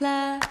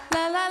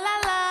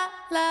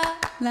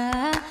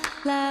La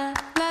la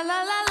la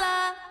la la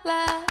la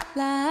la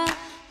la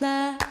la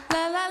la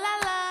la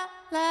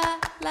la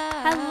la.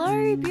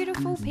 Hello,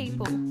 beautiful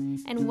people,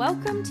 and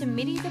welcome to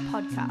MIDI the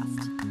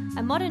podcast,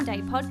 a modern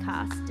day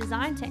podcast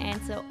designed to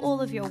answer all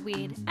of your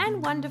weird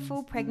and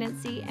wonderful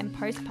pregnancy and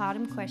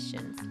postpartum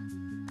questions.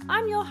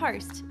 I'm your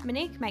host,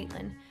 Monique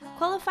Maitland,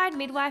 qualified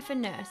midwife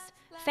and nurse,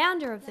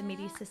 founder of the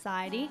MIDI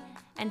Society,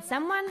 and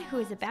someone who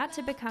is about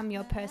to become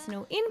your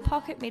personal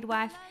in-pocket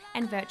midwife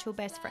and virtual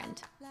best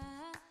friend.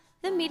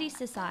 The MIDI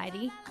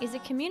Society is a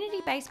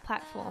community-based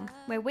platform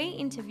where we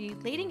interview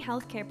leading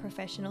healthcare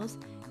professionals,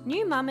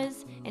 new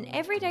mamas, and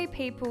everyday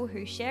people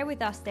who share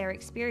with us their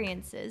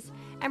experiences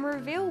and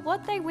reveal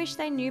what they wish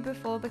they knew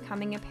before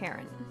becoming a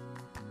parent.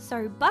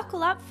 So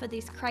buckle up for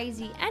this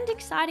crazy and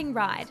exciting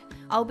ride.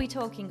 I'll be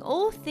talking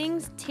all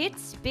things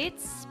tits,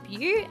 spits,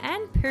 spew,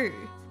 and poo.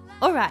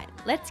 Alright,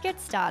 let's get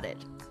started.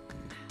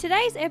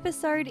 Today's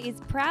episode is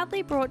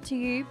proudly brought to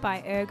you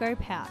by Ergo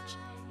Pouch.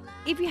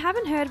 If you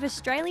haven't heard of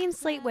Australian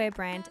sleepwear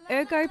brand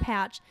Ergo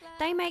Pouch,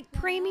 they make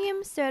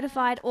premium,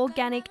 certified,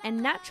 organic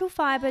and natural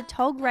fibre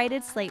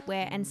TOG-rated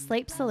sleepwear and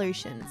sleep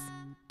solutions.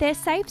 Their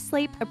Safe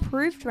Sleep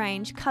approved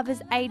range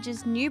covers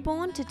ages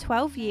newborn to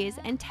 12 years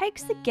and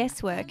takes the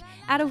guesswork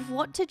out of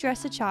what to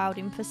dress a child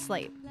in for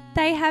sleep.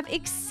 They have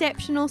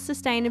exceptional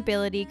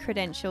sustainability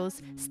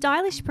credentials,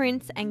 stylish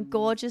prints and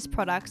gorgeous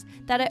products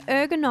that are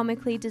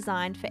ergonomically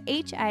designed for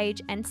each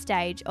age and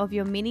stage of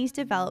your mini's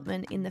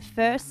development in the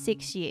first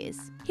 6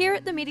 years. Here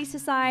at the MIDI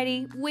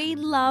Society, we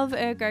love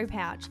Ergo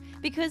Pouch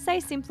because they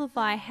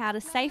simplify how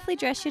to safely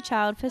dress your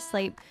child for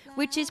sleep,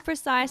 which is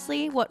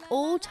precisely what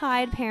all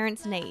tired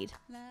parents need.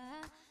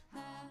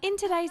 In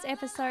today's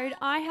episode,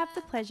 I have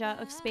the pleasure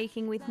of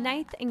speaking with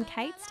Nath and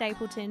Kate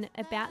Stapleton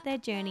about their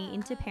journey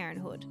into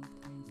parenthood.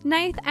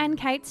 Nath and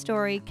Kate's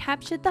story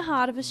captured the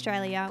heart of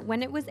Australia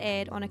when it was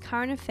aired on A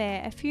Current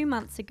Affair a few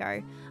months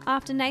ago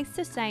after Nath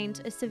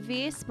sustained a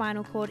severe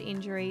spinal cord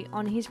injury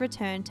on his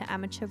return to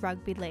amateur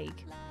rugby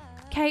league.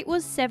 Kate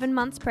was 7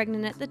 months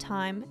pregnant at the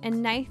time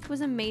and Nath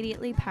was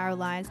immediately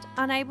paralysed,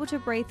 unable to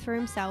breathe through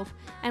himself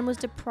and was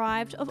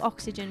deprived of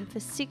oxygen for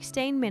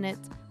 16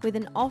 minutes with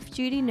an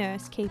off-duty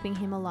nurse keeping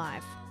him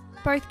alive.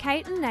 Both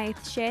Kate and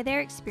Nath share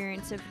their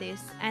experience of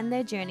this and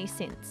their journey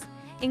since,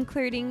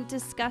 including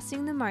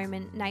discussing the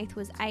moment Nath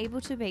was able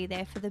to be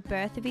there for the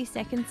birth of his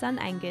second son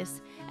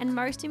Angus, and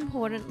most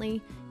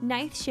importantly,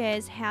 Nath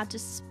shares how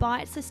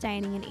despite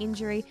sustaining an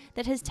injury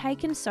that has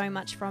taken so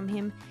much from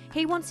him,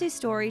 he wants his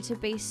story to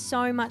be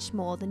so much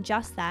more than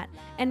just that,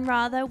 and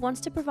rather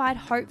wants to provide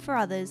hope for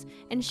others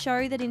and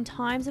show that in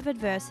times of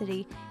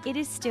adversity, it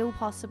is still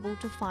possible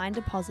to find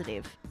a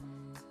positive.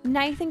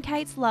 Nath and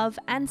Kate's love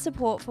and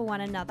support for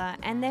one another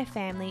and their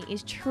family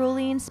is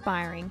truly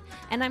inspiring,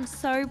 and I'm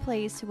so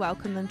pleased to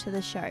welcome them to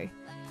the show.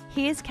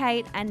 Here's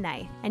Kate and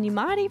Nath, and you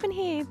might even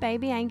hear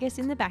baby Angus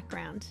in the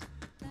background.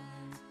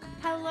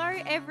 Hello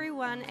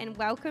everyone and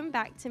welcome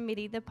back to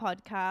MIDI the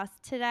podcast.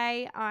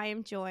 Today I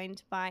am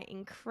joined by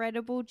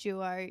incredible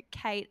duo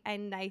Kate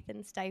and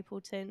Nathan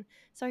Stapleton.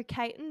 So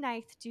Kate and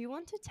Nath, do you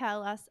want to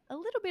tell us a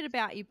little bit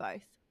about you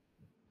both?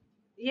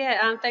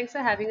 Yeah, thanks for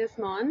having us,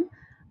 Mon.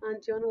 Do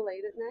you want to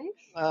lead it, Nate?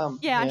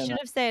 I should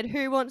have said,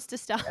 who wants to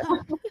start?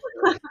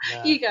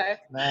 You go.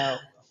 No,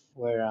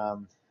 we're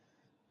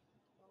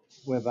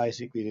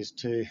basically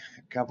just a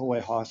couple.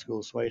 We're high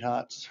school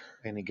sweethearts,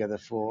 been together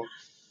for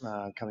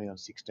coming on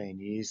 16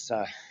 years.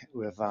 So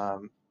we've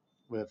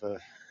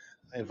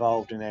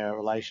evolved in our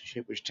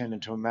relationship, which turned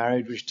into a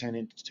marriage, which turned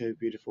into two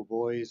beautiful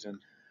boys, and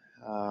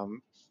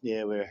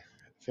we're a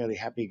fairly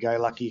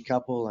happy-go-lucky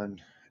couple,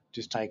 and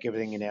just take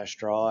everything in our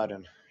stride.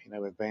 And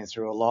we've been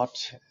through a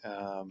lot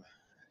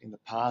in the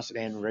past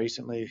and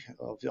recently,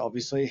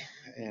 obviously,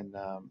 and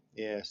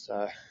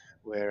so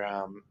we're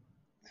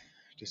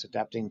just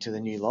adapting to the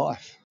new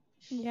life.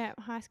 Yeah,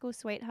 high school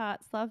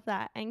sweethearts, love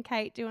that. And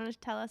Kate, do you want to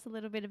tell us a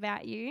little bit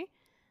about you?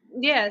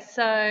 Yeah,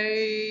 so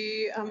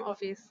I'm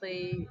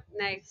obviously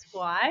Nate's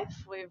wife.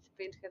 We've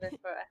been together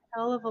for a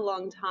hell of a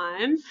long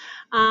time.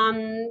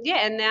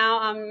 And now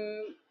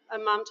I'm a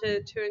mum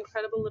to two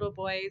incredible little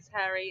boys,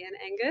 Harry and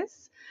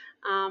Angus.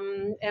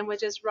 And we're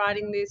just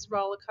riding this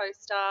roller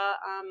coaster.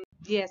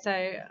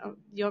 So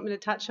you want me to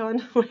touch on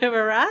where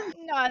we're at?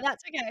 No,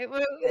 that's okay.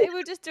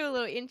 We'll just do a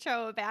little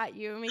intro about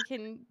you and we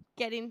can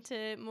get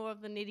into more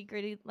of the nitty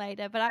gritty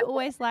later. But I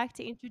always like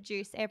to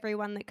introduce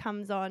everyone that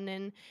comes on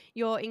and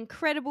your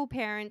incredible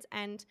parents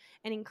and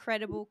an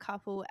incredible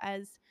couple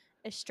as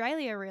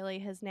Australia really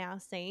has now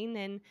seen,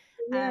 and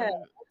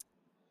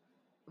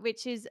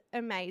which is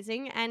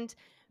amazing. And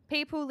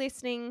people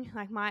listening,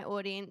 like my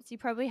audience, you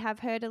probably have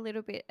heard a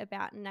little bit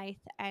about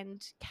Nath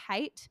and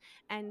Kate,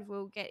 and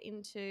we'll get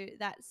into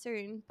that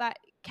soon. But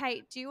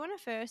Kate, do you want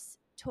to first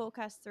talk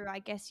us through, I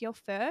guess,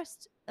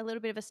 a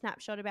little bit of a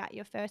snapshot about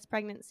your first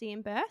pregnancy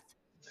and birth?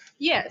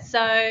 Yeah,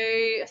 so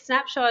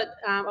snapshot,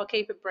 I'll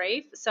keep it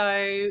brief.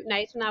 So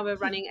Nate and I were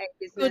running a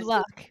business. Good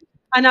luck.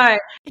 I know.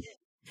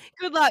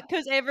 Good luck,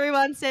 because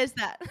everyone says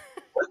that.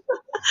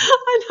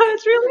 I know,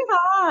 it's really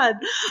hard.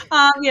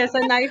 Yeah, so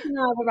Nathan and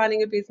I were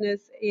running a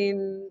business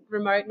in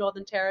remote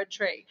Northern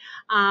Territory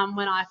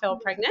when I fell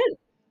pregnant.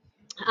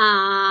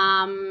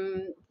 Our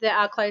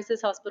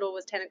closest hospital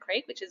was Tennant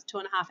Creek, which is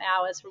 2.5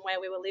 hours from where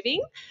we were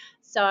living.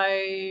 So,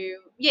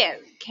 yeah,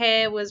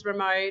 care was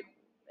remote,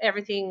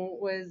 everything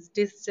was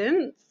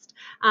distanced.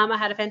 I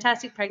had a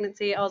fantastic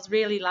pregnancy. I was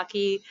really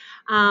lucky.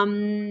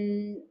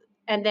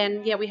 And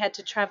then, yeah, we had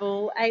to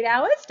travel 8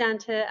 hours down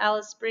to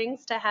Alice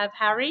Springs to have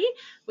Harry,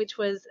 which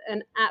was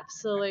an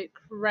absolute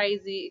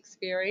crazy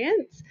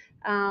experience.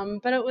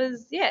 But it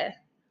was, yeah,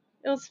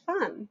 it was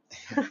fun.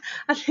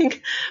 I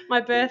think my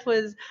birth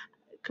was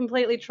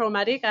completely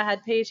traumatic. I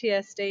had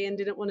PTSD and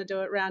didn't want to do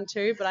it round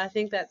two, but I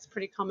think that's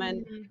pretty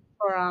common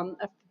for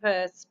a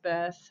first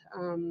birth.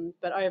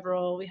 But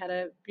overall, we had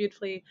a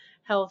beautifully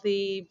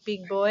healthy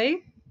big boy,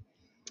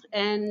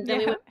 and then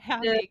we Yeah, went. how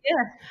To, big?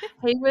 yeah,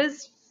 he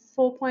was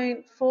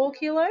 4.4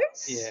 kilos.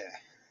 Yeah.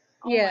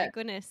 Oh Yeah, my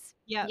goodness.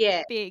 Yep,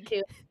 yeah, big. he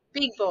was a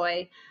big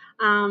boy.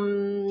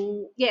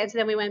 Yeah, so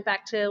then we went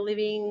back to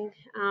living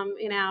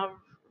in our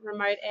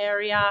remote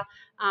area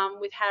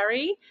with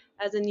Harry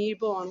as a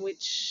newborn,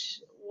 which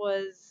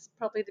was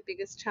probably the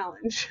biggest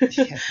challenge.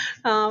 Yeah.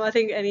 I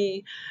think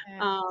any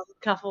Yeah.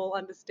 couple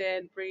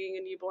understand bringing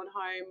a newborn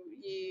home.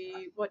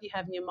 What you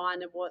have in your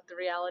mind and what the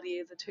reality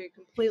is are two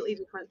completely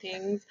different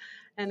things,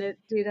 and it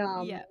did.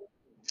 Yeah.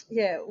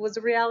 Yeah, it was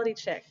a reality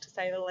check to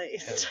say the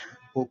least.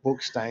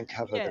 Books don't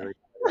cover Yeah. the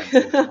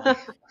reality,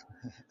 unfortunately.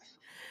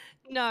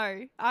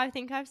 No, I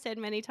think I've said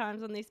many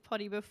times on this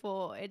potty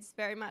before, it's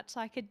very much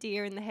like a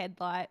deer in the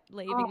headlight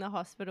leaving the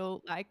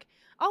hospital. Like,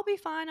 I'll be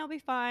fine, I'll be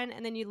fine.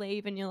 And then you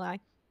leave and you're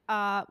like,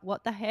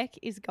 what the heck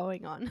is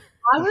going on?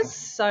 I was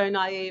so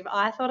naive.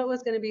 I thought it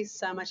was going to be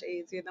so much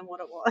easier than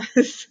what it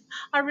was.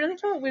 I really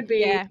thought we'd be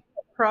Yeah.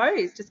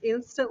 pros just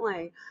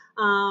instantly.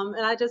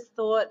 And I just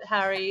thought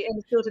Harry,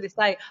 and still to this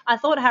day, I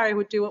thought Harry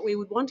would do what we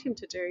would want him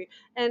to do,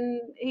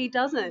 and he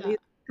doesn't. No. He's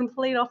the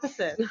complete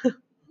opposite.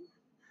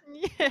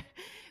 Yeah.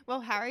 Well,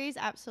 Harry's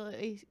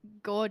absolutely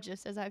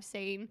gorgeous, as I've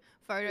seen Yeah.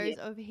 photos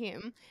of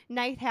him.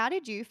 Nath, how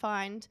did you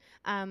find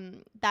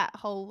that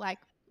whole like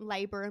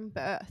labor and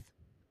birth?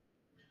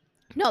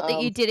 Not that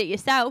you Um, did it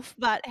yourself,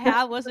 but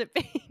how was it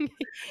being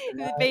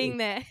no, being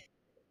there?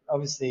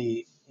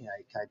 obviously,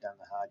 Kate done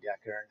the hard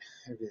yakka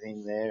and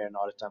everything there, and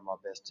I just done my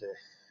best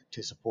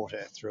to support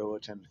her through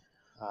it. And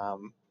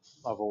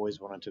I've always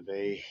wanted to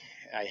be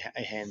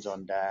a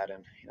hands-on dad,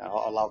 and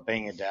I love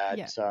being a dad.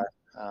 Yeah. So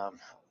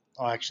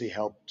I actually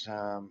helped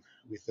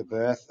with the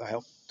birth. I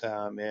helped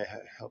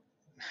help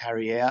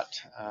Harry out,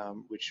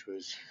 which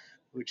is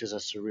a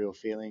surreal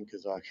feeling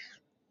because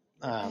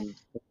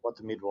what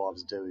the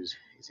midwives do is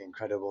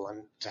incredible,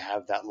 and to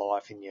have that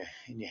life in your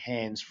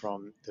hands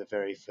from the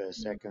very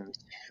first second,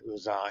 it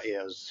was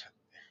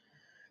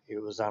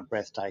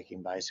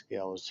breathtaking. Basically,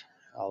 I was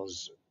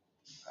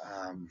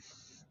um,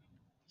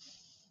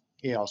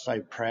 I was so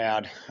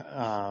proud.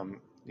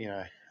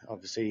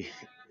 Obviously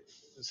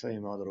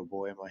seeing my little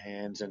boy in my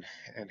hands, and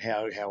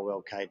how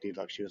well Kate did.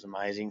 Like, she was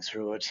amazing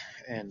through it,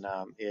 and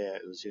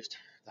it was just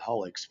the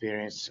whole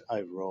experience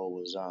overall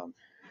was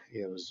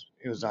it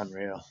was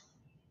unreal.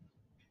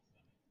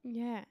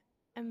 Yeah.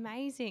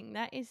 Amazing.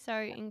 That is so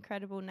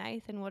incredible,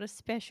 Nathan. What a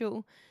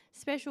special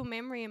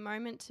memory and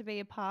moment to be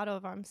a part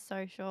of, I'm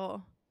so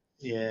sure.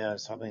 Yeah,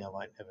 it's something I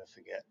won't ever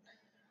forget.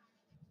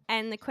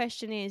 And the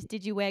question is,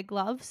 did you wear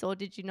gloves or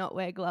did you not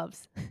wear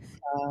gloves?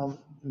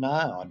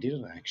 No, I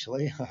didn't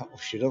actually.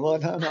 Should have I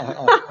done?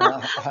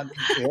 I've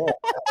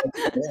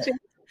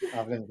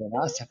never been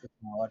asked that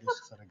before. I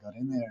just sort of got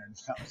in there and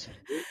that was sort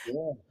of it.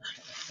 Yeah.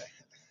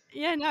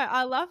 Yeah, no,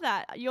 I love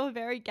that. You're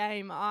very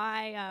game.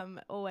 I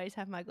always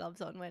have my gloves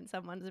on when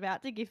someone's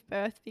about to give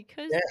birth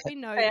because Yeah. we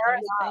know Fair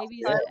that those enough.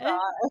 babies So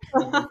are.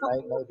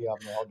 Maybe I'm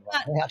the odd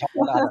But one out. I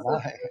don't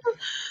know.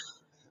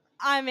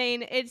 I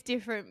mean, it's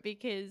different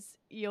because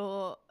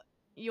you're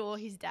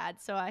his dad,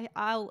 so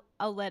I'll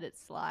let it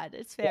slide.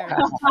 It's fair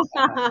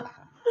enough.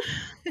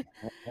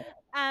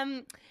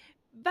 Um,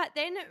 but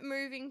then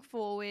moving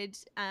forward,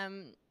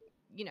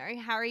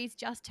 Harry's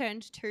just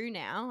turned 2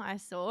 now, I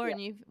saw, Yeah.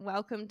 and you've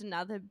welcomed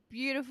another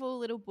beautiful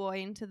little boy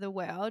into the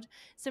world.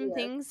 Some Yeah.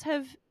 things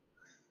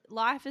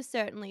life has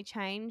certainly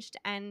changed,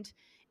 and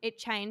it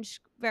changed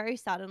very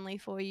suddenly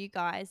for you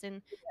guys,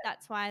 and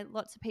that's why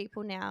lots of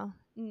people now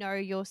know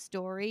your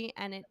story,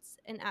 and it's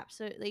an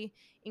absolutely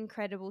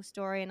incredible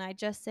story. And I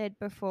just said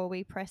before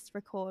we pressed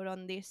record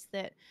on this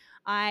that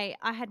I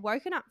had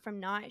woken up from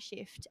night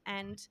shift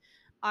and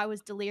I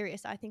was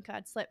delirious. I think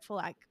I'd slept for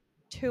like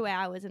 2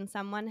 hours, and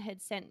someone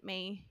had sent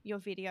me your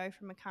video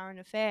from a current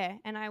affair,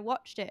 and I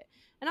watched it,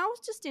 and I was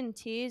just in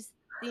tears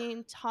the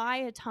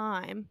entire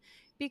time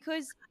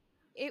because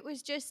it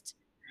was just,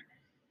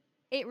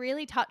 it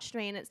really touched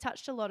me, and it's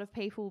touched a lot of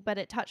people, but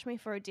it touched me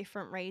for a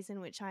different reason,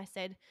 which I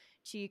said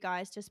to you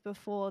guys just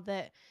before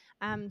that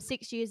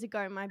 6 years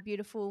ago, my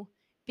beautiful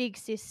big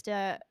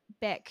sister,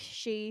 Beck,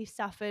 she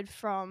suffered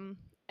from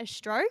a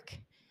stroke,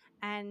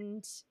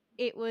 and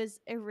it was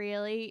a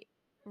really,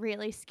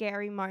 really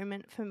scary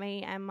moment for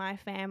me and my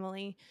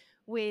family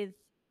with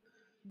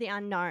the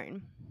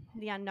unknown,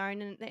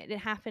 and it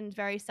happened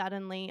very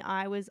suddenly.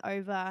 I was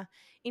over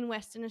in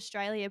Western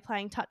Australia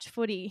playing touch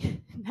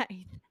footy,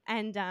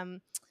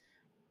 and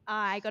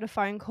I got a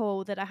phone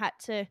call that I had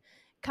to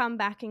come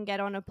back and get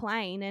on a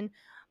plane. And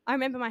I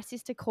remember my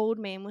sister called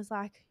me and was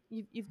like,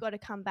 you've got to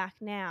come back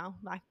now.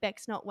 Like,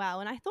 Beck's not well.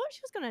 And I thought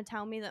she was going to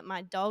tell me that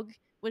my dog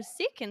was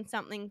sick and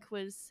something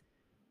was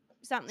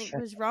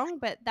wrong,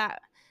 but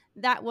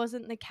that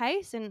wasn't the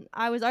case. And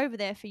I was over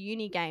there for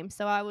uni games,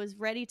 so I was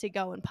ready to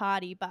go and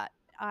party, but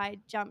I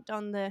jumped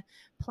on the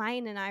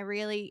plane and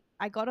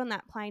I got on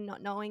that plane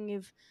not knowing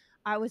if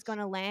I was going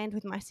to land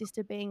with my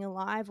sister being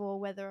alive or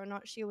whether or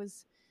not she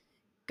was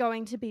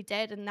going to be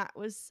dead. And that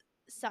was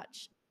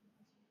such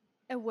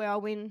a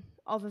whirlwind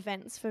of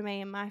events for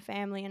me and my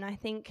family. And I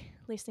think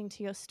listening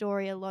to your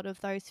story, a lot of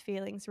those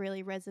feelings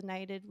really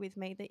resonated with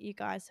me that you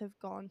guys have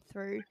gone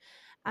through.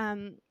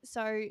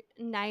 So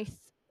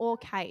Nath or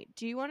Kate,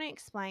 do you want to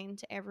explain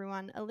to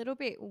everyone a little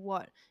bit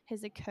what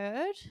has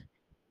occurred?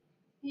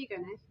 Here you go,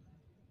 Nath.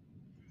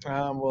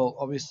 Well,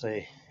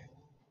 obviously,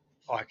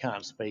 I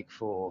can't speak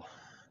for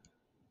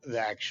the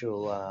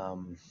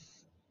actual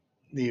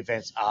the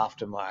events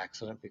after my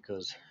accident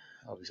because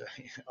obviously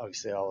I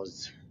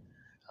was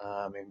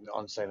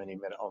on so many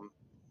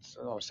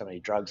on so many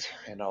drugs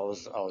and I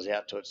was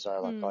out to it.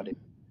 So like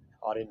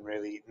I didn't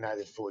really know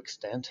the full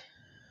extent.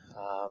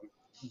 Um,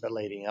 but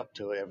leading up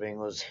to it, everything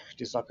was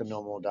just like a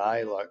normal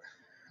day. Like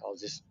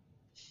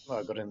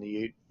I got in the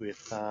ute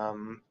with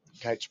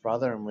Kate's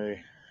brother, and we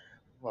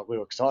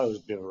were excited. It was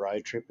a bit of a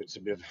road trip. It's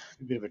a bit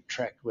of a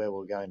trek where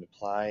we're going to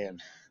play,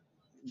 and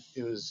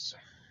it was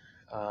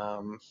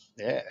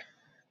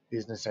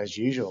business as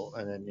usual.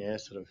 And then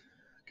sort of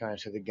going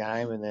to the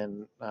game, and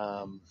then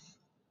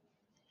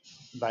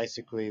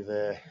basically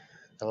the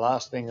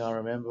last thing I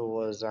remember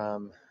was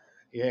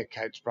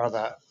Kate's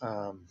brother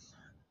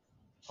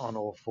on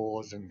all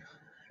fours and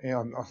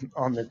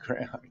on the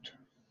ground.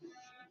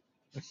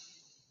 Do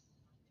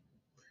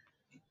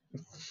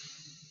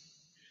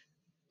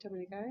you want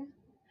me to go?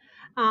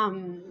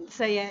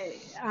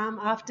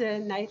 After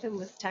Nathan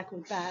was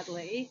tackled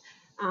badly,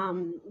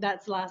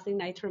 that's the last thing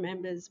Nathan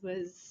remembers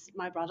was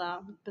my brother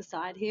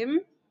beside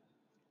him.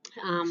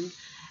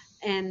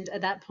 And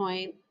at that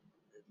point,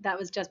 that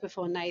was just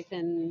before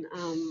Nathan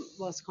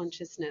lost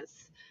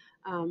consciousness.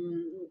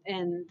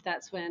 And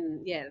that's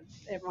when,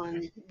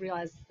 everyone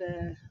realised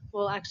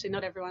actually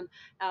not everyone,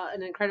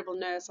 an incredible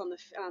nurse on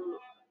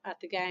at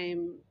the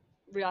game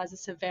realised the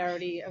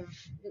severity of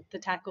the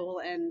tackle,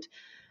 and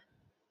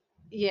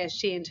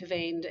she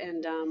intervened,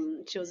 and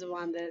she was the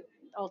one that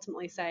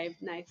ultimately saved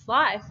Nate's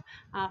life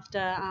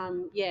after,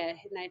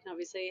 Nathan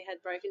obviously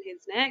had broken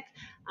his neck,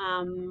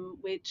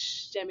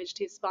 which damaged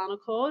his spinal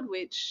cord,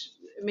 which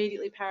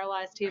immediately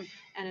paralysed him,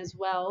 and as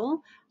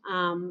well,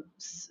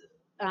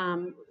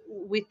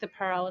 with the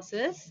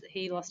paralysis,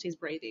 he lost his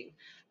breathing.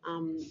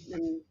 And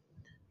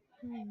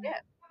yeah,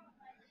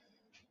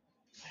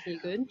 you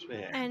good?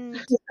 Yeah. And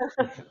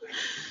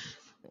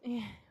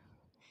yeah,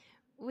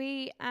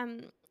 we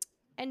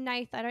and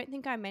Nath, I don't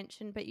think I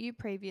mentioned, but you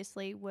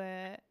previously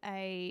were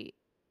a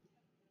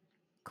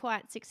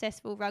quite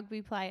successful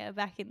rugby player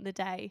back in the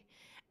day,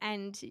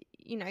 and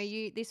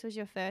this was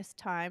your first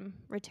time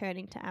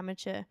returning to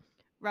amateur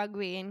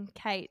rugby. And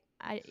Kate,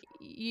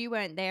 you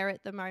weren't there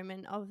at the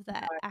moment of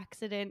that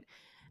accident.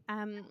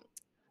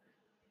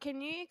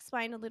 Can you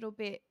explain a little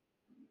bit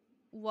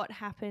what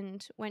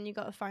happened when you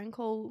got a phone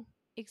call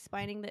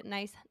explaining that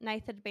Nath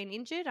had been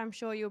injured? I'm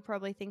sure you were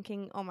probably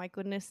thinking, oh my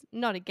goodness,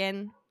 not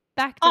again,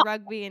 back to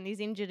rugby and he's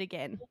injured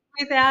again.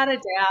 Without a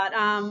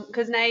doubt,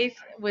 because Nath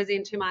was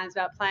in two minds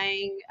about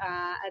playing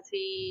as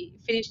he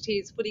finished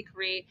his footy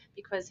career,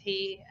 because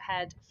he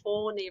had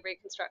 4 knee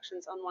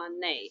reconstructions on one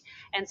knee.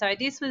 And so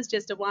this was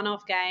just a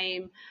one-off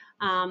game.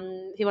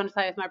 He wanted to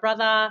play with my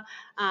brother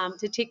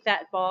to tick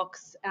that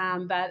box,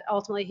 but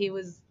ultimately he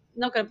was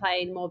not going to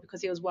play anymore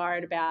because he was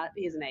worried about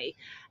his knee.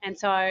 And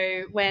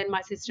so when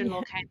my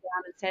sister-in-law came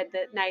down and said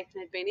that Nathan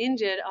had been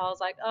injured, I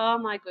was like, oh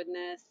my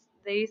goodness,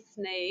 this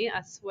knee,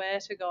 I swear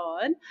to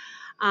God.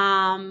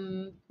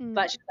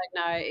 But she's like,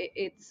 no,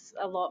 it's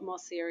a lot more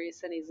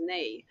serious than his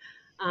knee.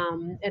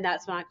 And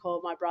that's when I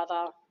called my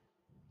brother.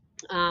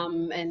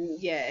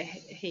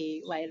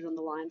 He laid it on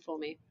the line for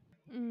me.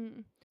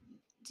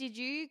 Did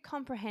you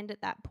comprehend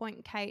at that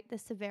point, Kate, the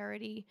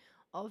severity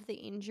of the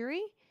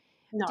injury?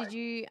 No. Did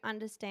you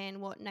understand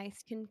what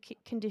Nath's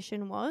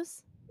condition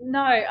was?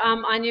 No,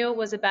 I knew it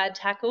was a bad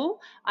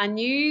tackle. I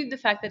knew the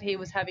fact that he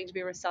was having to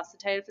be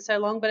resuscitated for so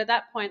long, but at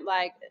that point,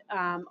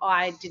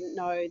 I didn't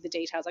know the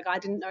details. Like, I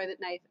didn't know that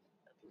Nathan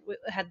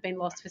had been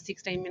lost for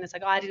 16 minutes.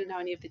 Like, I didn't know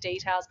any of the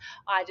details.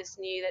 I just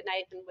knew that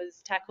Nathan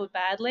was tackled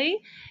badly.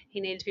 He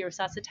needed to be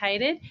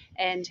resuscitated,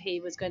 and he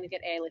was going to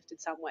get airlifted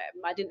somewhere.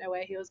 I didn't know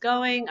where he was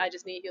going. I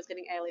just knew he was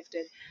getting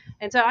airlifted.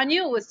 And so I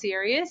knew it was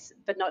serious,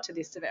 but not to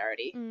this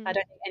severity. I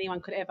don't think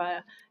anyone could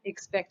ever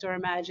expect or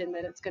imagine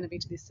that it's going to be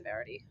to this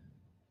severity.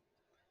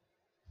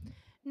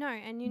 No,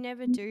 and you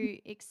never do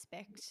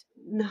expect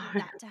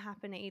that to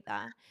happen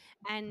either.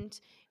 And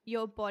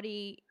your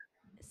body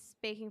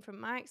speaking from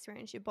my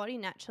experience, your body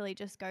naturally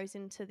just goes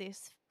into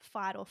this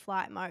fight or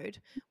flight mode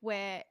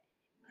where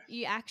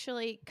you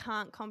actually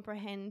can't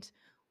comprehend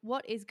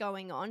what is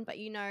going on, but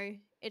you know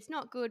it's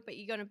not good, but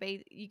you got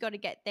to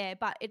get there,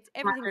 but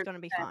everything's going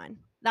to be 100%. fine.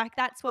 Like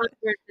that's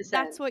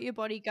 100%. what your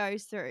body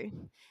goes through.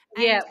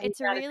 Yeah, And it's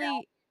without a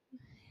doubt.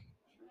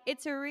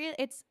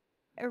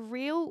 a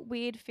real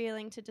weird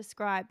feeling to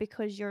describe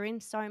because you're in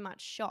so much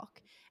shock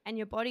and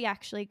your body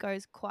actually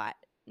goes quite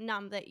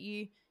numb that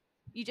you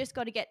just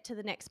got to get to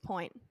the next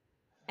point.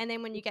 And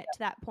then when you get to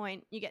that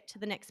point, you get to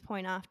the next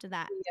point after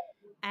that.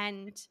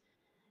 And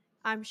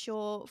I'm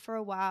sure for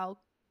a while,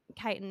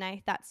 Kate and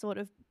Nath, that's sort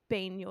of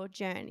been your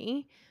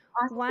journey.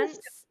 I think Once,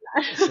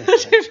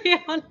 to be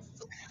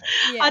honest,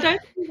 yeah, I don't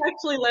think we've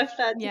actually left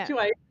that yeah,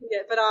 situation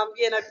yet. But no,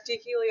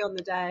 particularly on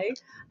the day,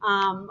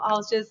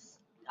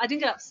 I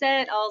didn't get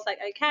upset. I was like,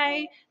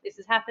 okay, this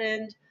has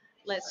happened.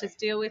 Let's just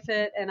deal with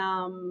it. And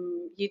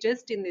you're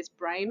just in this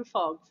brain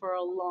fog for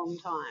a long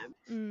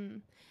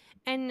time.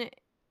 And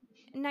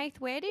Nath,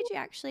 where did you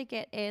actually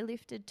get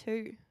airlifted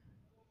to?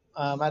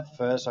 At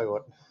first, I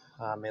got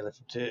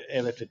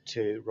airlifted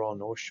to Royal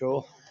North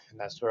Shore, and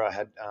that's where I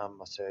had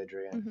my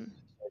surgery. And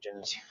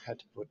surgeons had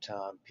to put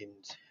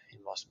pins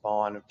in my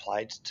spine and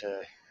plates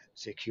to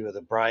secure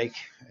the brake.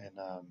 And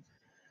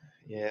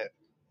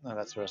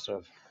that's where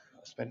I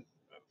spent.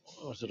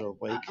 Was it a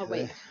week?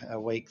 A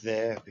week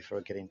there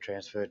before getting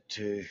transferred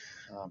to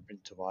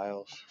into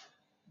Wales.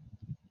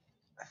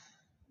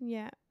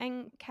 Yeah.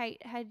 And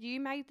Kate, had you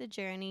made the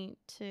journey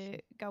to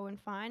go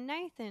and find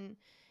Nathan?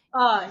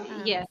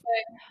 Yeah.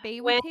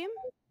 Be with him?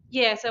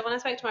 Yeah, so when I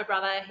spoke to my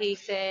brother, he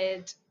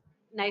said,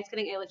 Nate's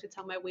getting airlifted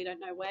somewhere, we don't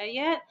know where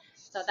yet.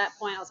 So at that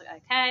point, I was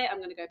like, okay, I'm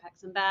going to go pack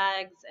some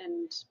bags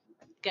and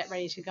get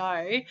ready to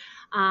go.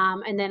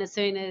 And then as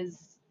soon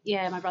as,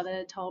 my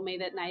brother told me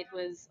that Nate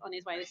was on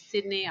his way to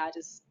Sydney, I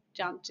just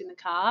jumped in the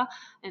car,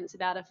 and it's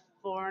about a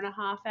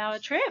 4.5-hour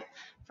trip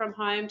from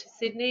home to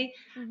Sydney.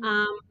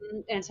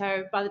 And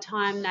so by the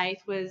time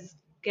Nate was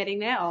getting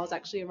there, I was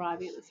actually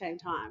arriving at the same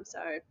time. So,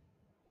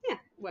 yeah,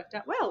 worked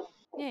out well.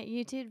 Yeah,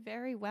 you did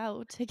very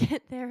well to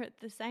get there at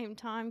the same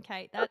time,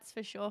 Kate. That's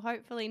for sure.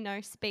 Hopefully no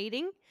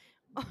speeding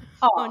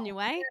on your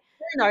way.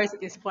 Who knows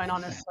at this point,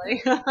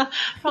 honestly.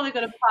 Probably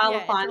got a pile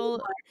of fines.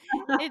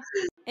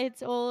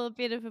 It's all a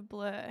bit of a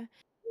blur.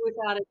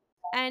 Without it.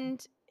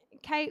 And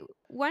Kate,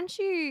 once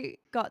you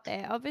got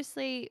there,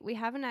 obviously we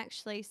haven't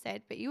actually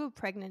said, but you were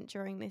pregnant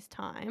during this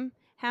time.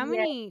 How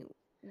many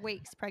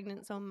weeks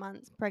pregnant or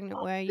months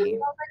pregnant were you?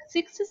 Like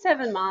 6 to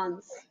 7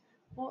 months.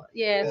 Well,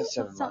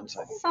 7 months.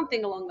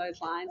 Something along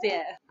those lines.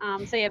 Yeah.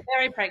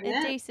 Very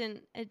pregnant.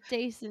 A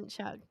decent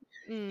chug.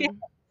 Yeah,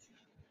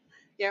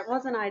 it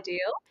wasn't ideal.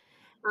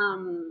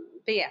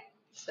 But yeah.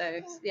 So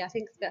I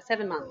think it's about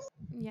 7 months.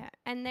 Yeah,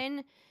 and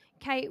then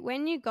Kate,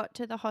 when you got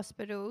to the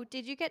hospital,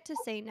 did you get to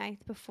see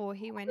Nath before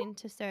he went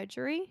into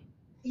surgery?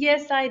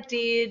 Yes, I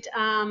did.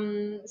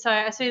 So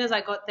as soon as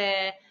I got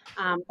there,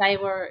 they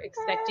were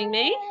expecting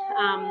me,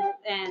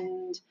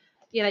 and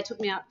they took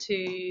me up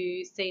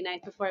to see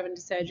Nathan before I went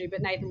into surgery.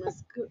 But Nathan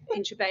was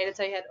intubated,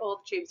 so he had all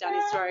the tubes down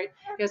his throat.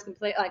 He was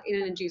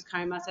in an induced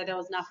coma, so there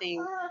was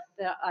nothing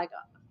that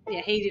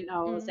he didn't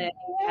know I was there.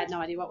 He had no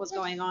idea what was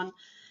going on.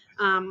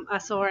 I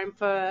saw him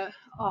for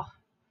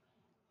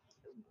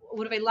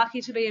would have been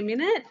lucky to be a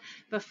minute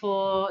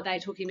before they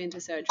took him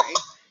into surgery.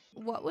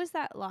 What was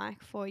that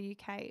like for you,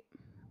 Kate?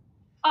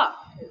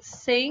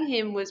 Seeing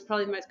him was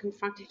probably the most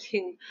confronting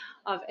thing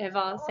I've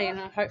ever seen,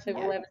 and hopefully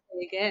we'll ever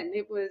see again.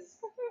 It was,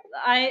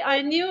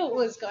 I knew it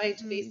was going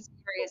to be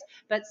serious,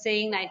 but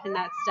seeing Nathan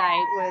that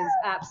state was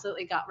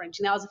absolutely gut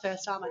wrenching. That was the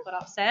first time I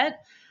got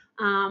upset,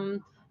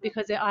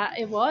 because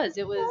it was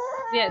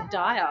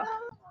dire.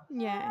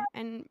 Yeah,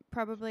 and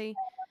probably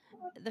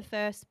the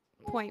first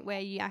point where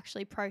you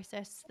actually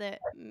process that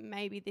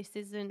maybe this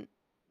isn't.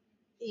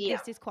 Yeah.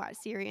 This is quite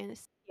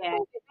serious. Yeah,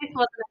 this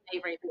wasn't a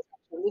knee reconstruction.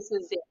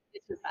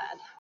 This was bad.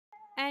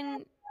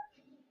 And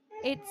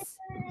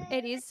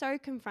it is so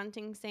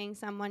confronting seeing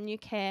someone you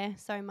care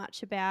so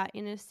much about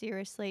in a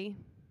seriously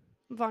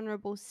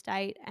vulnerable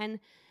state. And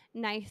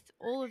Nath,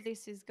 all of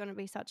this is going to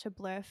be such a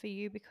blur for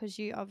you because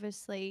you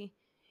obviously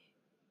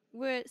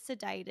were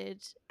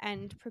sedated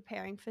and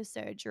preparing for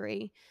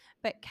surgery.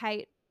 But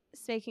Kate,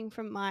 speaking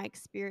from my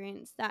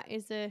experience, that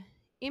is a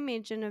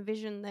image and a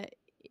vision that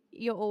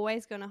you're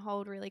always going to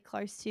hold really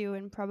close to you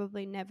and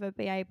probably never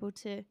be able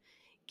to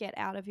get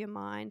out of your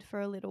mind for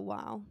a little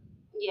while.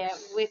 Yeah,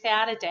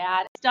 without a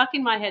doubt. It's stuck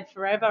in my head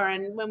forever.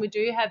 And when we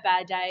do have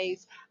bad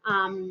days,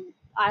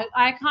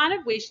 I kind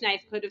of wish Nath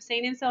could have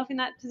seen himself in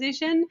that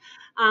position,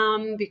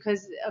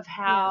 because of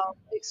how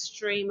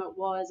extreme it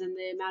was and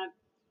the amount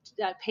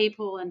of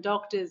people and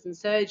doctors and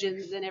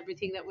surgeons and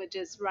everything that were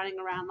just running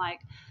around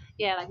like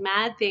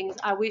mad things.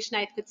 I wish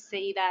Nath could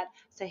see that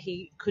so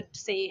he could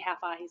see how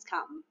far he's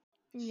come.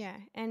 Yeah,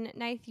 and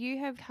Nath, you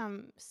have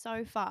come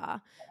so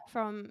far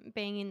from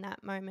being in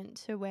that moment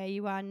to where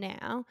you are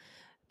now.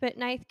 But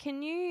Nath,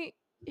 can you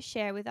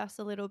share with us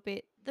a little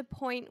bit the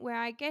point where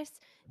I guess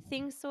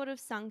things sort of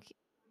sunk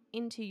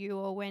into you,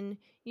 or when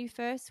you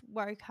first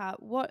woke up,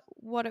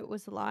 what it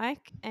was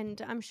like.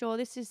 And I'm sure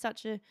this is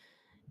such a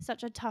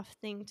tough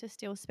thing to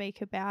still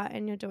speak about,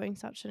 and you're doing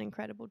such an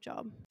incredible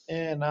job.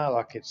 Yeah, no,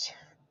 like it's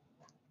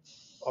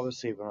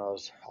obviously when I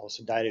was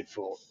sedated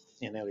for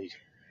nearly,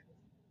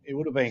 it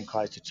would have been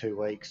close to 2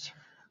 weeks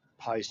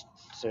post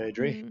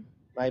surgery, Mm.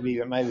 maybe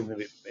a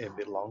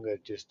bit longer.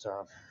 Just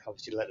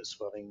obviously let the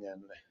swelling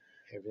and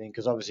everything,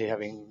 because obviously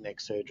having neck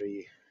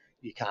surgery,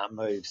 you can't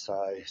move,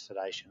 so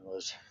sedation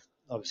was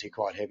obviously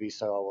quite heavy.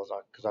 So I was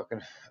like, because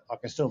I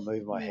can still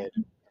move my Yeah. head,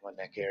 my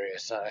neck area.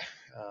 So,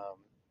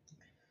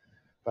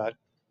 but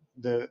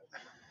the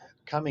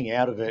coming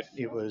out of it,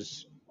 it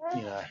was,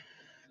 you know,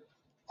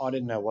 I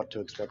didn't know what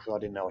to expect. I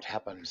didn't know what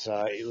happened.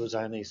 So it was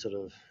only sort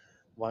of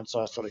once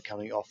I started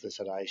coming off the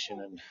sedation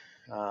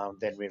and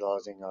then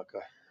realizing like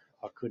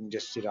I couldn't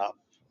just sit up.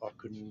 I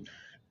couldn't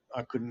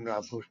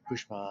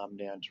push my arm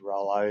down to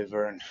roll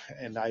over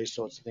and those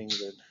sorts of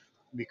things. And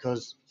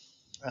because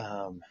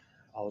I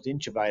was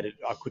intubated,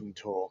 I couldn't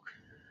talk.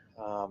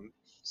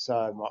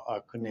 So I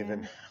couldn't Yeah.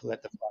 even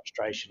let the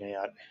frustration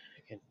out.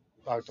 And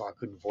I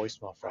couldn't voice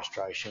my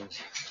frustrations.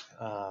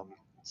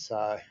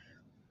 So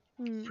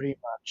Mm. pretty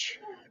much,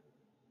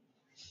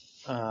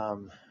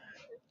 um,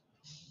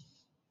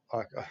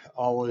 I,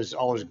 I was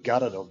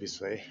gutted,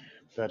 obviously,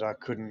 but I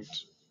couldn't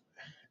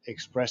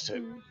express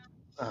it. Mm.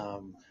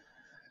 Um,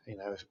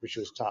 which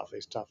was tough.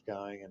 It's tough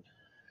going,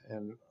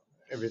 and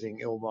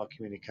everything, all my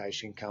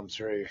communication come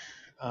through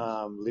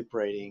lip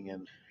reading,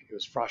 and it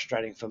was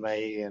frustrating for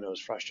me, and it was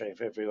frustrating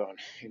for everyone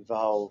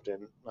involved,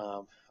 and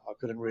I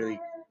couldn't really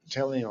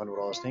tell anyone what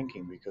I was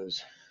thinking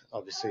because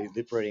obviously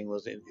lip reading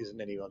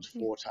isn't anyone's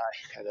forte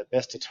at the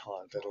best of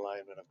times, let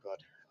alone when I've got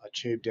a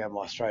tube down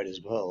my throat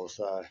as well.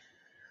 So,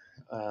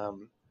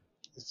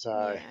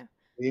 Yeah.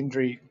 the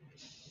injury,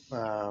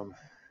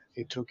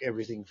 it took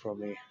everything from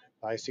me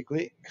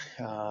basically.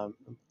 Um,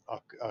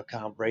 I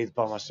can't breathe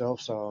by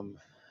myself, so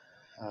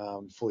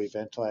I'm fully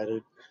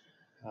ventilated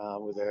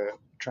with a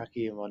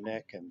trachea in my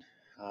neck, and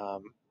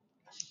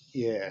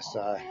so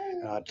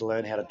I had to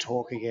learn how to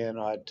talk again.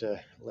 I had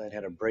to learn how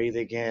to breathe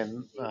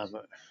again. I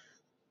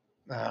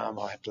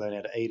had to learn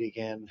how to eat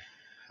again.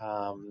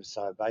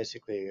 So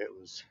basically, it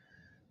was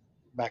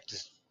back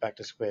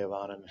to square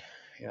one, and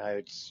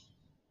it's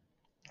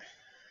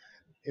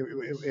it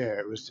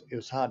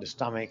was hard to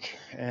stomach,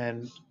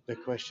 and the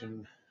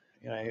question,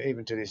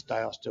 even to this day,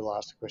 I still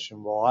ask the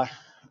question why,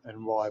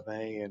 and why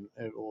me, and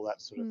all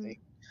that sort of Mm. thing.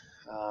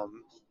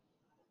 Um,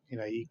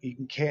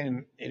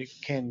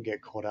 it can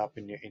get caught up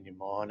in your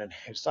mind, and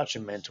it's such a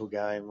mental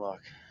game.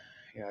 Like,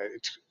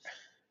 it's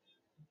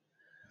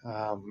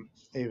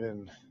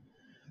even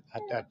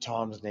at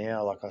times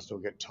now, like I still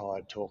get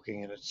tired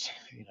talking, and it's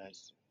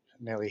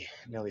nearly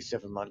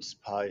 7 months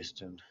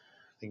post and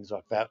things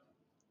like that.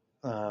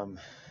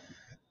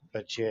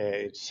 But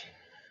yeah,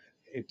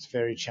 it's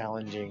very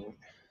challenging.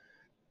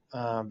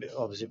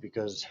 Obviously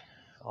because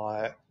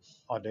I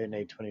I do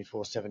need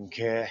 24/7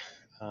 care.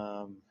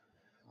 Um,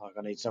 like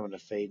I need someone to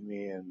feed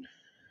me and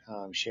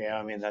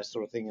shower me and that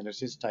sort of thing. And it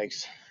just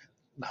takes.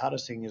 The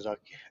hardest thing is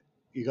like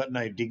you got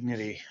no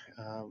dignity.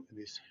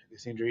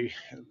 This injury.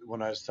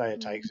 When I say it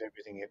Mm. takes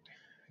everything,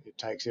 it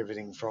takes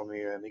everything from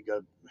you, and you got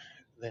to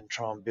then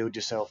try and build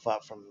yourself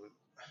up from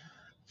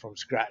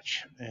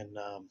scratch, and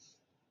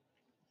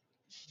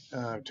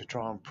to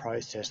try and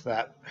process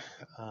that.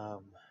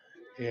 Um,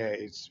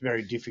 it's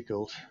very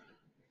difficult.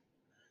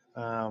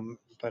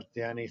 But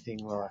the only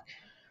thing like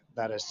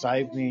that has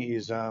saved me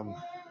is my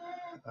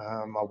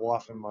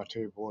wife and my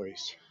two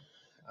boys.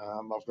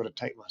 I've got to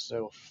take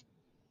myself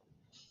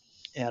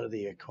out of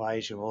the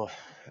equation, or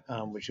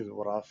which is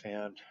what I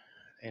found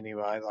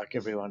anyway. Like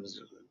everyone's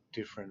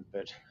different,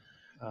 but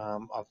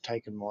I've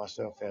taken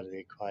myself out of the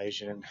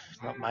equation and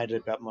not made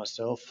it about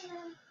myself,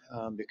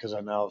 because I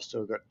know I've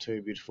still got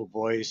two beautiful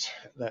boys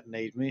that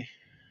need me,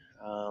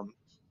 um,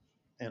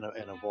 and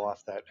a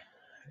wife that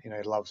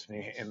loves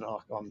me, and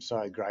I'm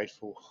so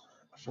grateful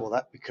for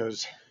that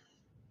because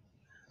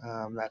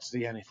that's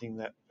the only thing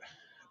that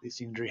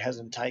this injury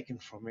hasn't taken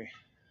from me.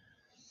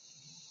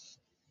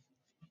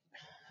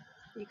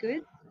 You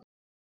good?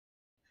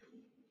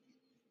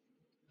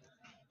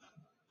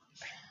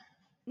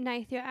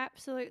 Nath, you're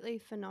absolutely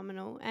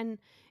phenomenal, and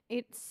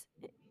it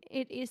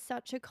is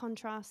such a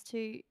contrast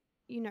to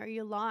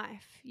your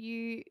life.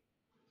 You've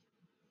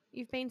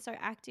been so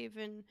active,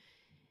 and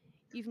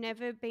you've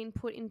never been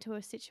put into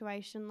a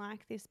situation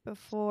like this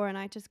before, and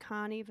I just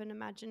can't even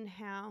imagine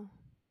how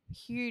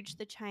huge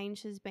the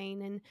change has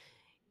been. And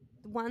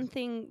one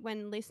thing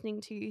when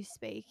listening to you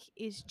speak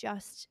is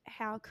just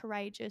how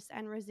courageous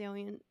and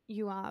resilient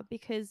you are,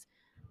 because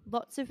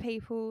lots of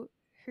people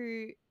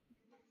who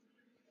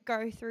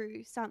go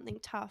through something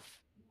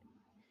tough,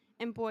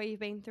 and boy, you've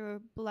been through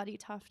a bloody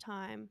tough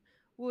time,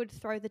 would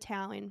throw the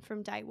towel in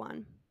from day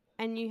one.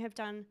 And you have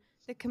done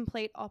the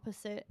complete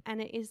opposite.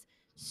 And it is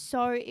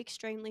so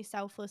extremely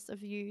selfless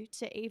of you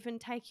to even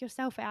take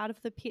yourself out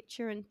of the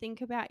picture and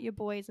think about your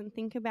boys and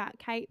think about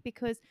Kate,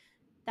 because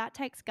that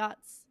takes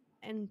guts.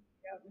 And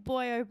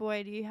boy, oh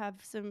boy, do you have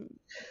some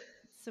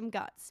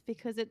guts,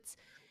 because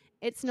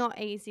it's not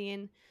easy.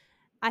 And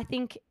I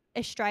think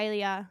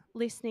Australia,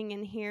 listening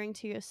and hearing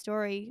to your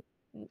story,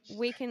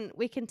 we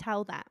can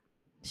tell that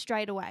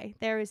straight away.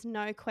 There is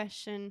no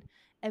question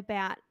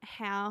about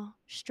how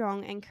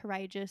strong and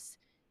courageous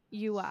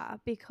you are,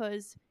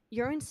 because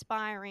you're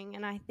inspiring,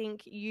 and I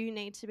think you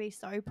need to be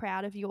so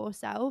proud of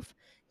yourself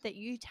that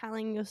you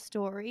telling your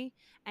story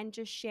and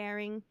just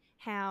sharing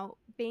how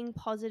being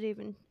positive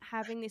and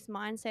having this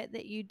mindset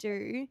that you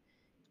do,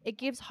 it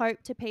gives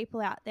hope to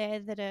people out there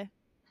that are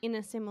in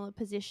a similar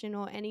position,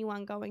 or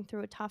anyone going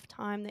through a tough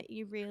time, that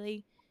you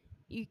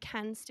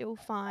can still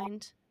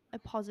find a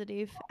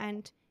positive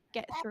and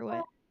get through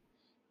it.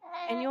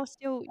 And you're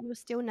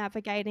still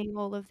navigating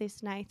all of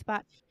this, Nath,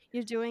 but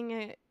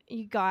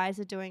you guys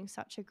are doing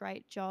such a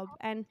great job.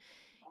 And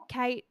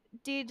Kate,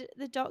 did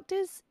the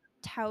doctors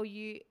tell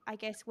you, I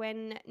guess,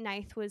 when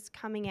Nath was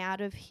coming out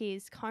of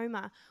his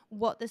coma,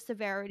 what the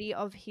severity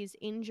of his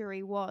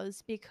injury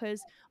was?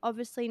 Because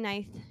obviously,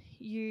 Nath,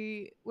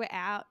 you were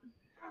out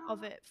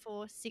of it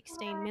for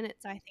 16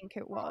 minutes, I think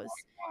it was.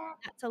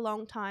 That's a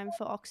long time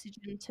for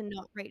oxygen to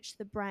not reach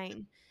the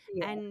brain.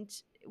 Yeah. And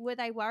were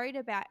they worried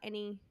about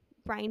any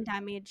brain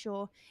damage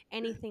or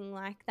anything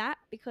like that?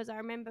 Because I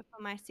remember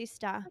for my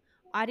sister,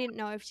 I didn't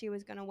know if she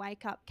was going to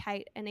wake up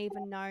Kate and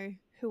even know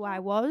who I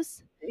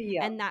was.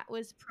 Yeah. And that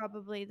was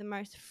probably the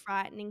most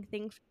frightening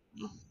thing for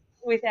me.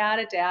 Without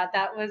a doubt,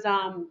 that was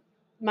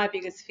my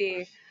biggest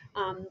fear.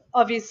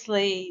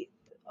 Obviously,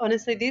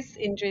 honestly, this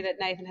injury that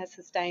Nathan has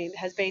sustained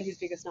has been his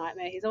biggest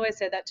nightmare. He's always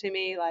said that to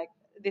me, like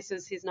this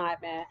was his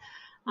nightmare.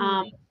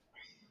 Um,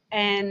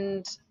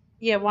 and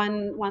yeah,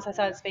 once I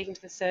started speaking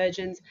to the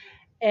surgeons,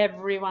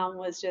 everyone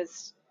was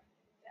just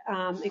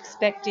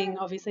expecting,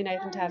 obviously,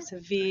 Nathan to have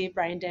severe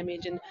brain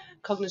damage, and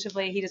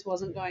cognitively he just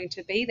wasn't going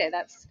to be there.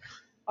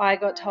 I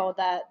got told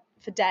that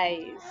for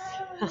days,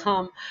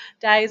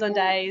 days on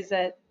days,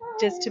 that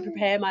just to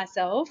prepare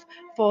myself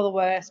for the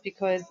worst,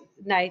 because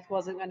Nath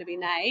wasn't going to be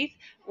Nath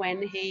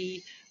when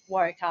he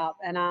woke up,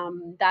 and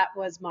that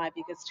was my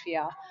biggest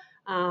fear.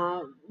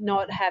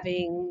 Not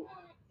having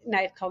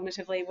Nath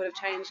cognitively would have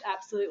changed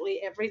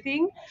absolutely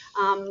everything.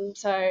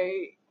 So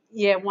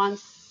yeah,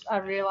 once I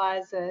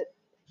realised that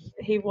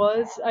he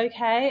was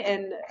okay,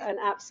 and an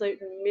absolute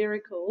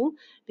miracle,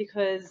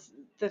 because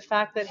the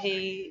fact that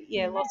he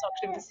lost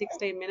oxygen for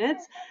 16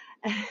 minutes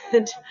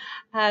and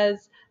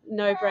has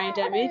no brain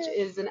damage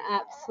is an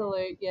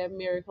absolute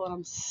miracle, and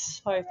I'm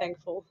so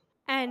thankful.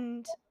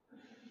 And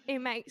it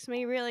makes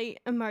me really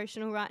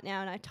emotional right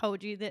now. And I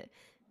told you that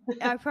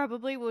I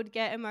probably would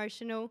get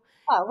emotional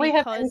Oh, we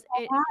have been because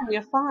time.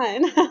 You're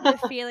fine. the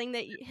feeling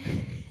that you,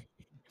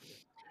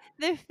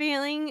 the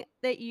feeling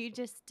that you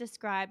just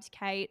described,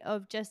 Kate,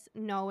 of just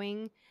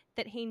knowing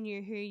that he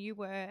knew who you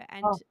were,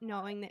 and Oh,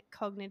 knowing that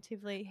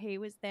cognitively he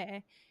was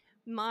there.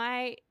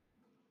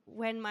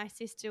 When my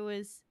sister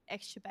was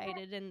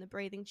extubated and the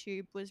breathing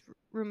tube was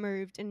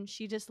removed, and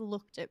she just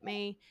looked at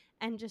me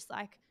and just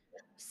like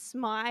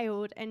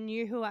smiled and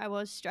knew who I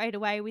was straight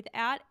away,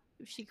 without,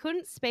 she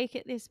couldn't speak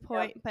at this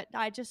point, but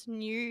I just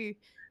knew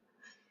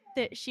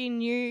that she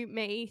knew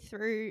me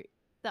through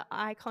the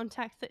eye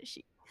contact that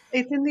she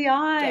it's in the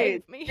eyes.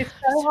 gave me. It's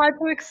so hard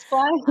to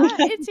explain.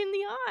 It's in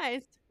the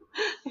eyes.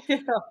 Yeah.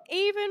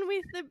 Even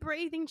with the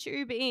breathing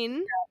tube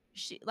in,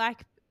 she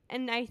like,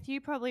 and Nath,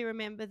 you probably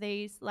remember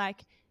these,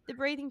 like the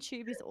breathing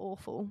tube is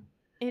awful.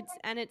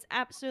 It's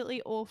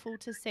absolutely awful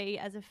to see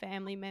as a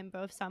family member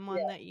of someone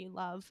that you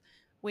love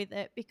with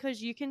it,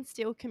 because you can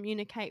still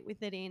communicate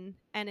with it in,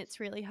 and it's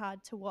really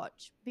hard to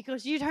watch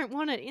because you don't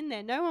want it in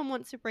there. No one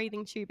wants a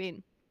breathing tube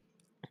in.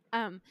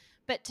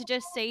 But to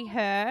just see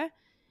her,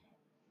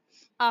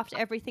 after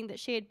everything that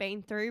she had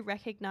been through,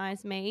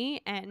 recognize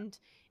me, and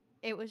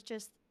it was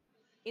just,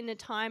 in a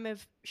time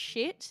of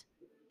shit,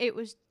 it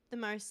was the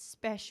most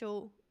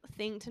special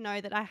thing to know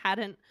that I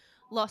hadn't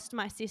lost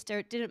my sister.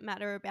 It didn't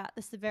matter about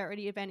the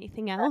severity of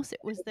anything else. It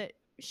was that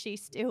she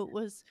still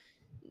was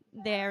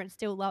there and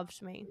still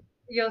loved me.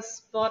 You're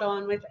spot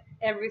on with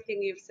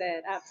everything you've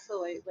said.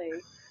 Absolutely.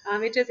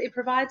 It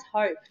provides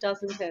hope,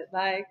 doesn't it?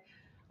 Like,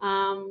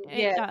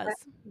 It does.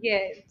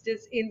 yeah,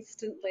 just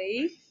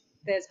instantly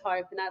there's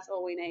hope, and that's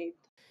all we need.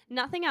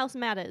 Nothing else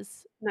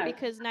matters, No,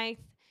 because Nath,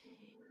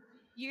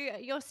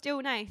 you're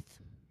still Nath,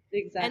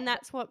 exactly, and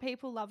that's what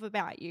people love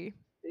about you.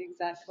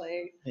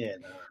 exactly. Yeah,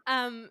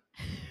 no.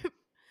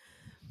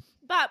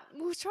 But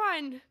we'll try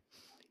and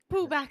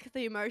pull back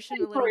the emotion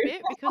a little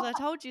bit, because I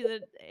told you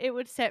that it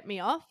would set me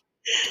off.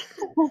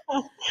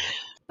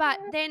 But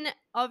then,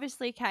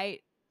 obviously,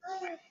 Kate,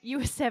 you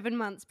were 7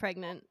 months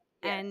pregnant,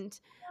 Yes. and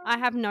I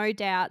have no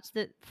doubt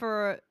that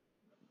for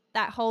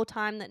that whole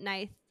time that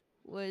Nath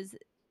was,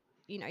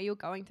 you're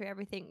going through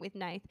everything with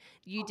Nath,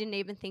 you didn't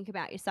even think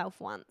about yourself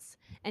once,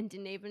 and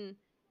didn't even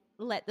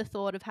let the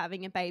thought of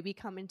having a baby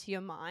come into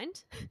your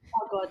mind.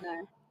 Oh God,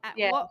 no. At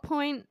Yeah. what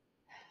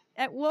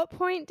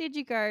point did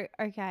you go,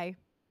 okay,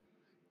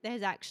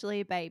 there's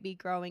actually a baby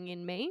growing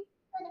in me?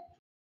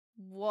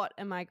 What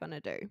am I going to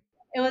do?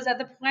 It was at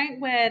the point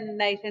when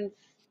Nathan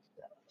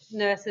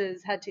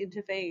nurses had to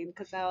intervene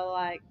because they were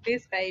like,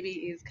 this baby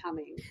is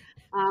coming.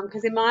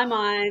 Because in my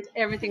mind,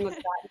 everything was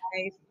about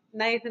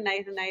Nathan,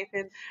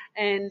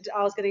 and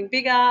I was getting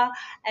bigger,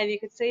 and you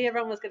could see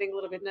everyone was getting a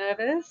little bit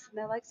nervous. And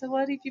they're like, so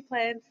what have you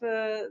planned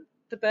for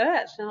the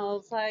birth? And I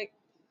was like,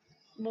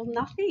 well,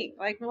 nothing.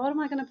 Like, what am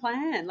I going to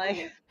plan?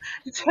 Like,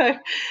 so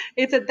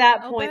it's at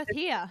that I'll point birth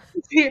here.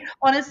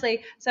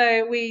 honestly,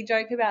 so we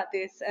joke about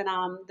this, and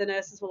the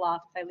nurses will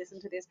laugh if they listen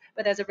to this.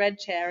 But there's a red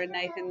chair in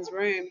Nathan's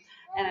room,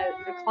 and it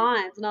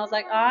reclines. And I was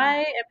like, I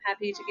am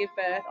happy to give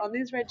birth on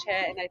this red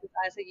chair in Nathan's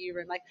ICU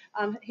room. Like,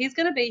 he's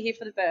going to be here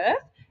for the birth,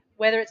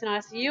 whether it's an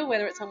ICU or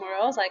whether it's somewhere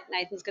else. Like,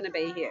 Nathan's going to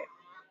be here,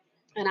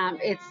 and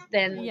it's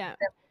then. Yeah.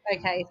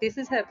 Okay, if this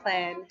is her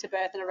plan to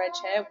birth in a red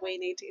chair, we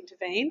need to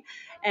intervene,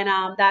 and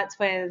that's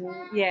when,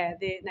 yeah,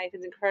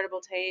 Nathan's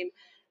incredible team,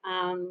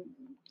 um,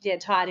 yeah,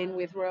 tied in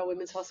with Royal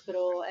Women's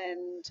Hospital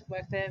and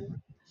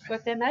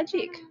work their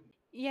magic.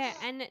 Yeah,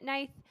 and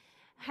Nath,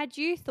 had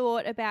you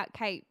thought about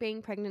Kate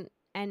being pregnant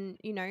and,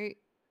 did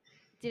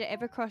it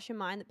ever cross your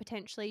mind that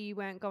potentially you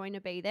weren't going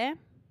to be there?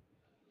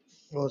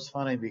 Well, it's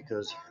funny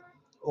because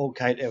all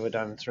Kate ever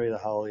done through the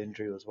whole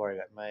injury was worry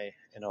about me,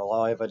 and all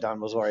I ever done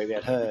was worry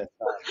about her.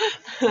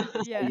 So,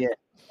 Yeah. yeah,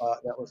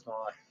 that was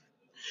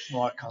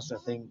my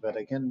constant thing. But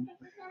again,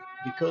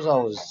 because I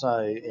was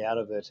so out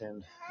of it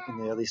and in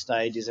the early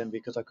stages, and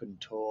because I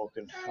couldn't talk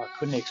and I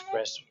couldn't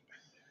express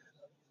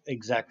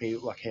exactly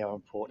like how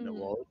important it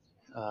was,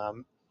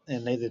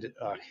 and neither did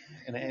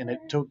and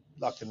it took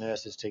like the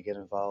nurses to get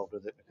involved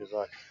with it because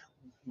like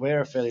we're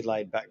a fairly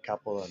laid back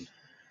couple, and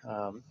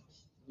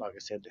like I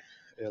said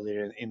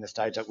earlier in the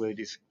stage, like we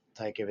just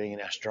take everything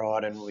in our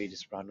stride and we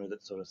just run with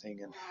it, sort of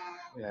thing, and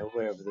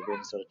wherever the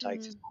wind sort of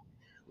takes us,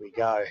 we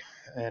go.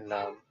 And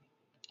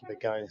but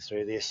going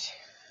through this,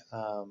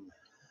 um,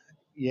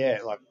 yeah,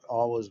 like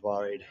I was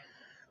worried.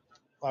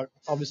 Like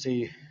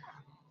obviously,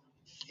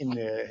 in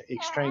the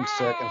extreme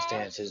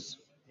circumstances,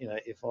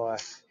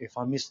 if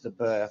I missed the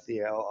birth,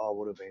 yeah, I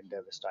would have been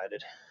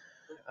devastated.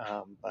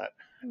 But at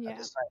Yeah.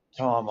 the same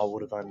time, I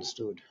would have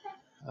understood.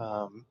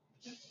 Um,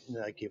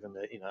 given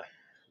that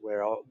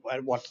where I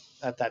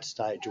at that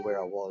stage of where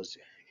I was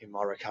in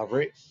my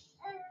recovery,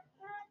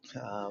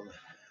 um,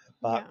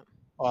 but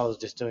Yeah. I was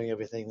just doing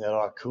everything that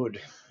I could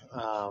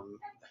um,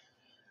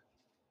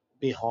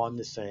 behind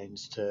the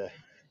scenes to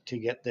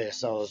get there.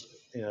 So I was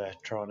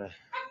trying to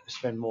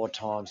spend more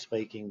time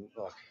speaking,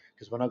 like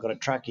because when I got a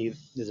trachea,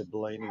 there's a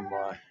balloon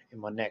in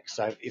my neck.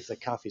 So if the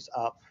cuff is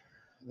up,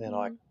 then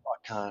I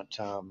can't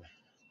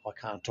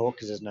talk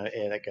because there's no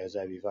air that goes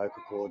over your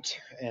vocal cords.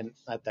 And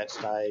at that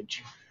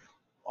stage,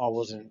 I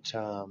wasn't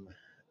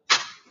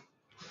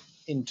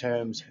in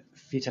terms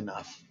fit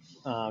enough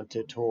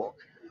to talk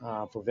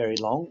for very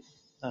long,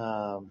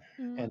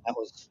 and that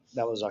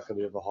was like a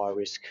bit of a high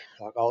risk.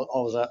 Like I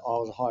was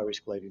a high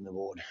risk leaving the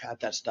ward at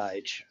that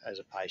stage as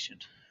a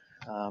patient,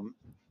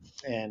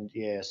 and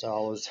yeah, so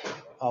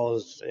I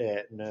was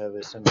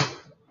nervous and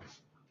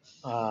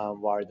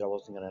worried that I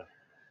wasn't going to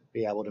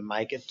be able to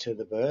make it to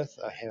the birth,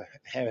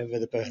 however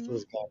the birth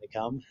was going to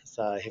come.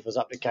 So if it was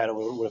up to Kate, I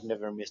would have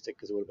never missed it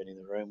because it would have been in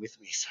the room with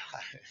me. So,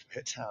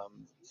 but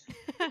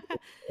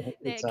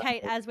There, it's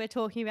Kate, as we're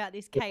talking about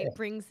this, yeah, Kate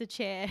brings the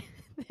chair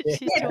that yeah,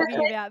 she's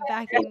talking about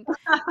back in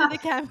to the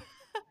camera.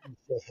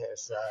 yeah,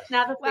 so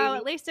Now the Wow, CD.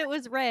 at least it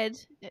was red.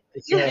 yeah,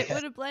 It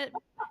would have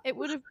it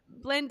would have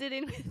blended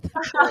in with the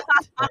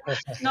blood.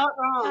 Not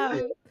wrong.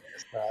 yeah. Um,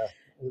 So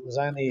it was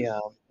only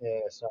so yeah.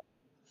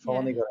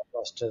 finally got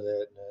across to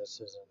the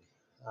nurses and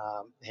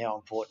how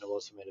important it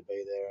was for me to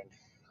be there,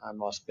 and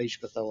my speech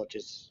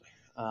pathologist.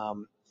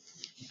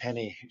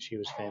 Penny, she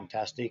was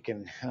fantastic,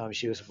 and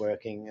she was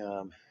working,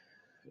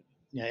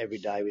 every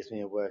day with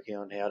me and working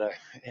on how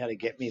to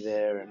get me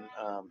there and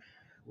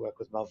work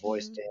with my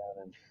voice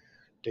down and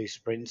do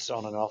sprints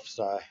on and off.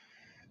 So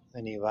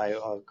anyway,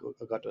 I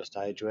got to a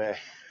stage where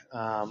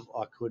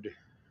I could,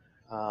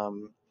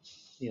 um,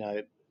 you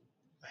know,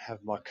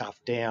 have my cuff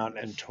down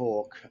and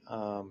talk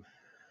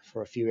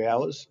for a few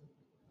hours,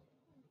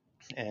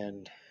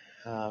 and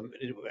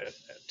it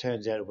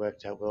turns out it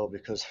worked out well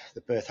because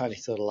the birth only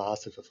sort of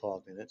lasted for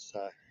 5 minutes,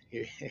 so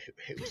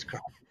it was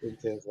great in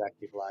terms of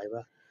active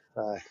labour.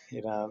 So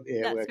yeah,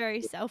 it That's worked.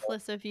 very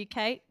selfless of you,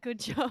 Kate. Good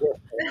job.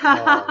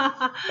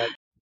 But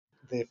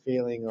the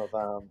feeling of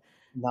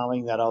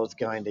knowing that I was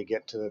going to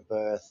get to the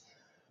birth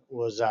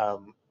was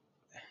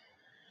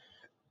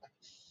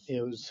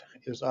it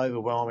was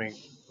overwhelming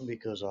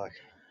because like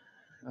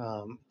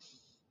um,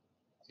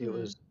 it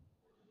was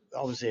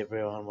obviously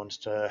everyone wants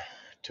to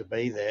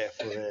be there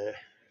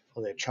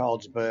for their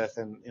child's birth,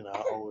 and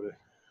I would have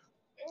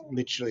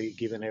literally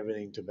given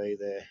everything to be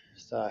there.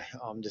 So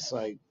I'm just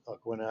like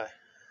when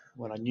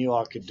I knew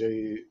I could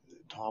do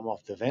time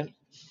off the vent,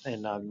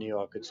 and I knew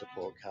I could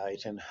support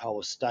Kate, and I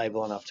was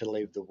stable enough to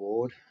leave the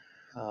ward.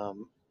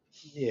 Um,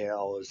 yeah,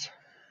 I was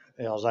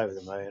over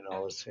the moon.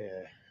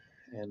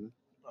 And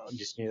I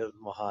just knew that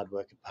my hard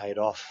work had paid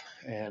off,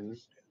 and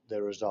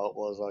the result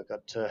was I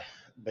got to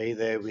be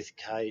there with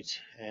Kate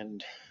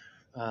and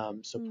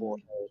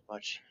support her as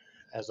much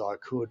as I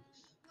could.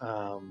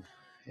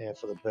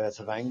 for the birth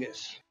of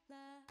Angus.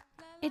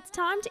 It's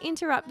time to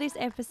interrupt this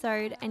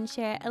episode and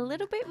share a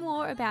little bit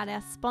more about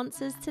our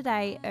sponsors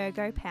today,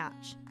 Ergo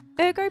Pouch.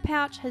 Ergo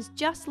Pouch has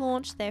just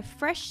launched their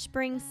Fresh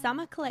Spring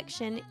Summer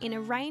collection in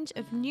a range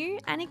of new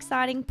and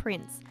exciting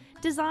prints,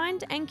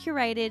 designed and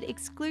curated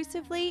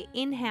exclusively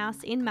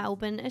in-house in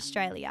Melbourne,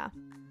 Australia.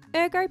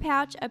 Ergo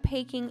Pouch are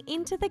peeking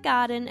into the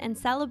garden and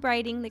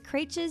celebrating the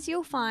creatures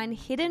you'll find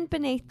hidden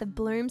beneath the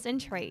blooms and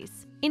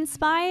trees.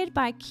 Inspired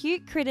by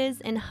cute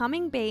critters and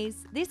humming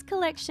bees, this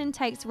collection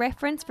takes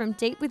reference from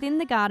deep within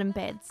the garden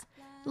beds.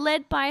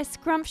 Led by a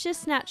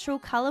scrumptious natural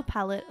colour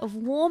palette of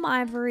warm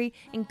ivory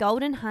and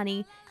golden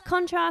honey,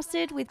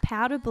 contrasted with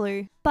powder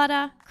blue,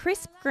 butter,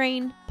 crisp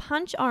green,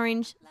 punch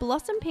orange,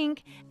 blossom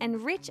pink,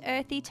 and rich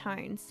earthy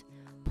tones.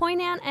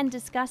 Point out and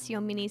discuss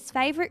your mini's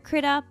favourite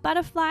critter,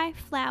 butterfly,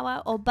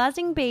 flower, or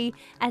buzzing bee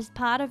as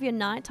part of your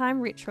nighttime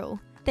ritual.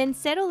 Then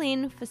settle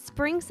in for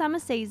spring-summer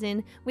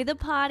season with a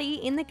party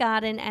in the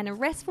garden and a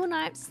restful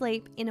night's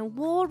sleep in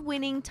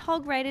award-winning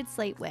TOG-rated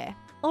sleepwear.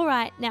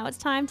 Alright, now it's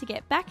time to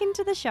get back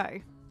into the show.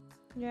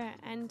 Yeah,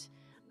 and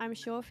I'm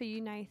sure for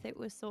you, Nath, it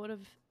was sort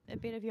of a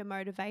bit of your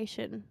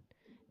motivation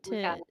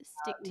to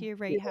stick to your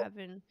rehab.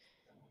 And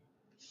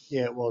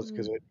Yeah, it was,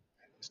 because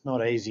it's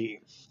not easy,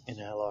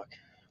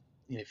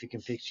 if you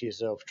can picture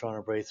yourself trying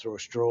to breathe through a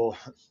straw,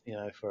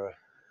 for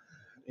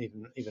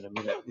even a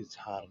minute, it's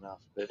hard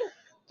enough. But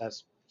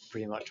that's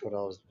pretty much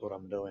what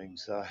I'm doing.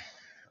 So,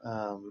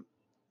 and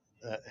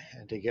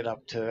to get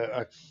up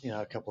to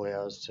a couple of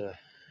hours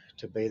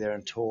to be there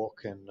and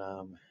talk, and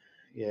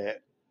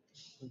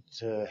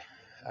to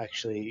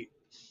actually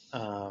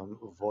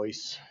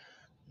voice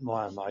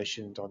my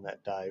emotions on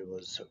that day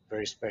was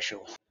very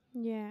special.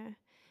 yeah,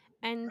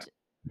 and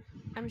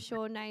I'm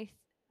sure, Nath,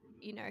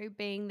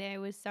 being there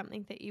was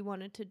something that you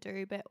wanted to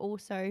do, but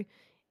also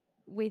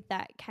with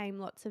that came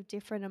lots of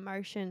different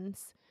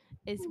emotions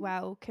as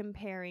well,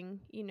 comparing,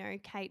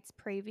 Kate's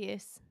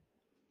previous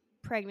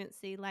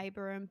pregnancy,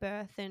 labour and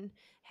birth, and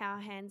how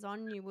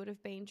hands-on you would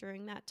have been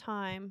during that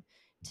time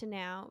to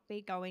now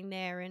be going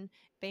there and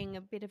being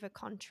a bit of a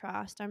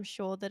contrast. I'm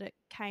sure that it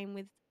came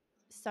with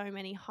so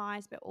many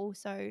highs, but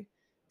also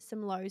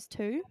some lows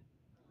too.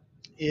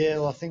 Yeah,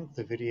 well, I think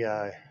the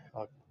video,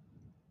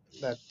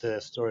 that the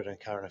story and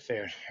current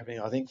affair,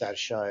 I think that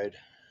showed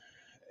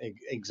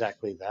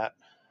exactly that.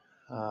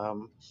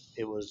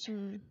 It was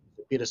a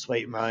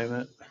bittersweet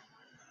moment.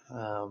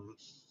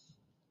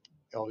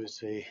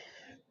 Obviously,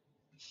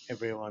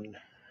 everyone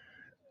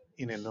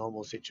in a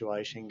normal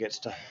situation gets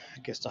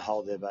to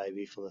hold their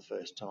baby for the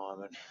first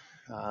time,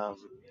 and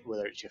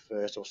whether it's your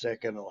first or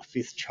second or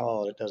fifth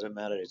child, it doesn't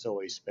matter. It's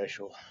always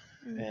special,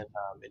 and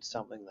it's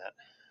something that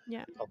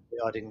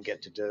I didn't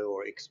get to do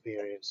or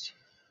experience,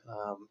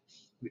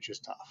 which was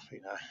tough.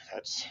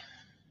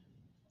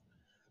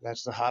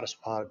 That's the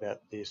hardest part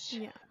about this.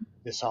 Yeah.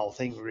 This whole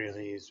thing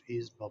really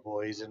is my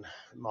boys, and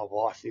my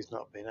wife is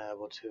not being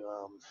able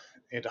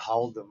to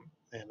hold them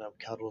and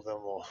cuddle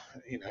them, or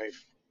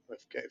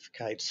if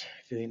Kate's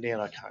feeling down,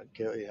 I can't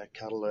go,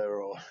 cuddle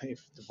her, or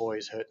if the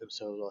boys hurt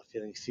themselves or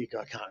feeling sick,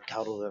 I can't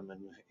cuddle them,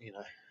 and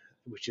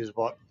which is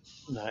what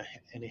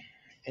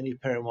any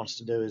parent wants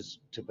to do, is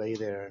to be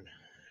there and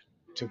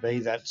to be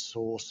that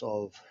source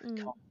of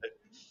comfort,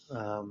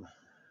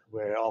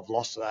 where I've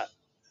lost that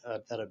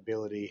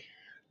ability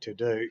to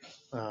do.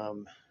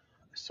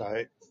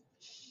 So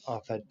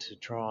I've had to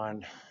try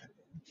and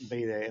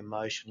be there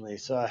emotionally.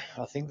 So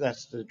I think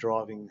that's the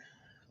driving,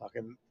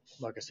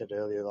 like I said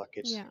earlier,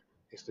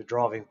 it's the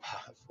driving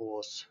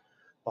force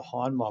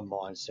behind my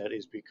mindset,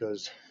 is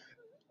because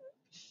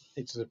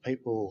it's the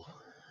people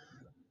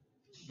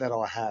that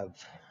I have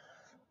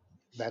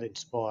that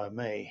inspire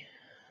me.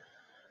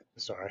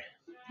 Sorry.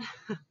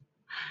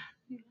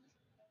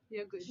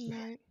 You're good.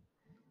 No.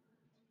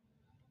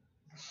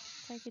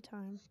 Take your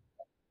time.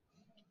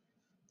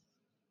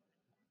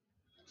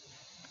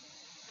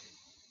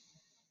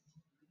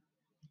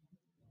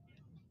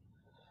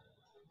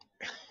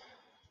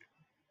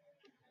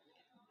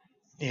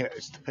 Yeah,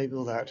 it's the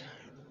people that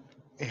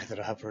I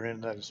have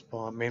around that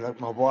inspire me. Like,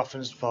 my wife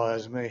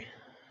inspires me.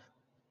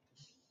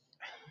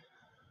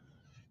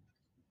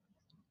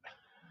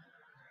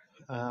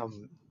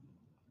 Like,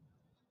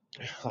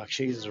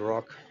 she's the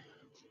rock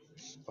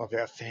of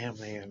our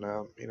family, and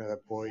the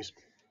boys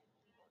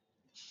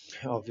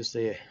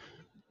obviously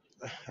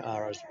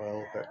are as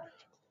well. But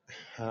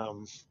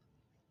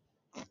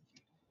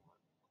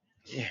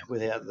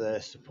without the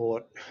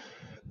support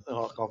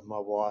of my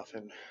wife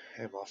and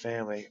my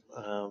family,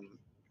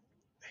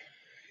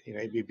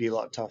 it'd be a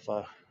lot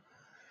tougher.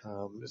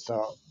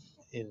 So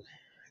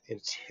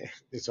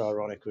it's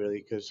ironic,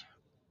 really, because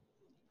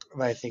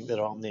they think that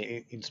I'm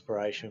the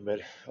inspiration, but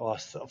I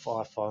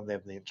find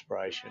them the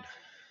inspiration,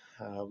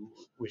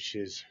 which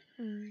is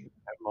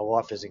my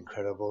wife is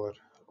incredible, and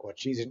what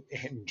she's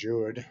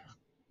endured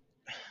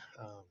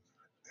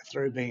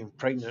through being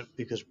pregnant,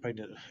 because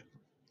pregnant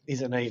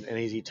isn't an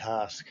easy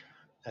task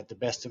at the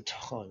best of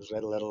times,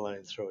 let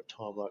alone through a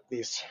time like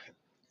this.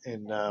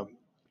 And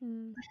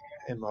Mm.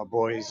 And my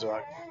boys,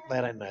 like,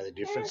 they don't know the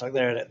difference. Like,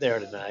 they're at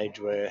an age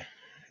where,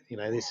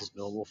 this is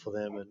normal for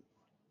them, and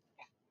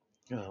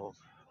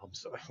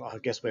I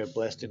guess we're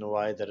blessed in a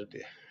way that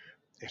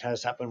it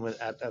has happened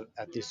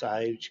at this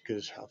age,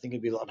 because I think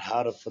it'd be a lot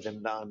harder for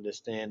them to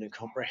understand and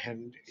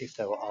comprehend if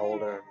they were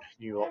older and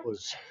knew what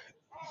was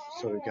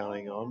sort of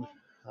going on.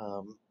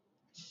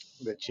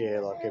 But yeah,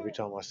 like every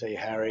time I see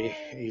Harry,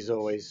 he's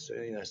always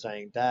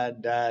saying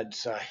 "Dad, Dad."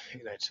 So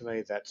to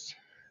me that's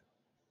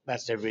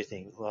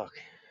everything. Like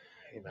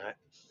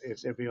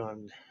if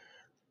everyone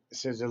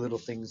says the little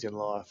things in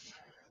life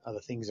are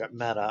the things that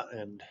matter,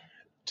 and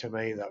to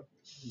me that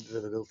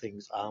the little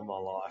things are my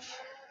life,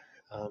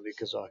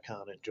 because I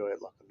can't enjoy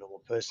it like a normal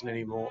person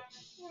anymore.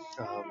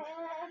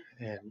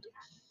 And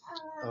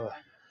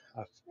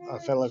a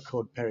fellow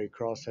called Perry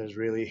Cross has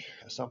really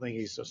something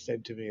he's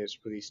said to me has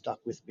really stuck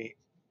with me.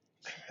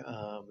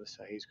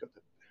 So he's got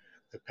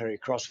the Perry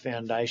Cross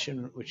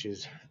Foundation, which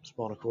is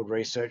spinal cord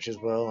research as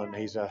well, and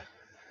he's a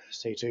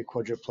C2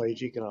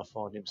 quadriplegic, and I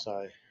find him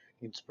so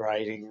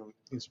inspirational.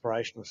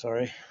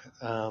 Sorry.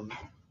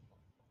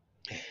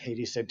 He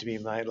just said to me,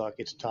 mate, like,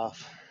 it's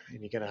tough and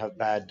you're going to have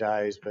bad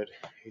days, but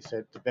he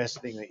said the best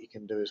thing that you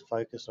can do is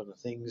focus on the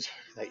things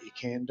that you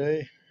can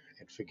do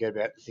and forget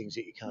about the things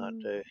that you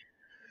can't do.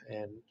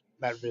 And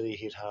that really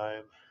hit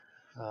home.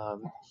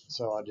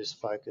 So I just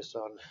focus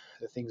on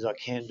the things I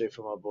can do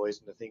for my boys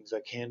and the things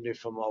I can do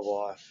for my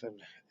wife,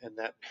 and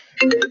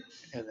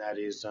that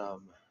is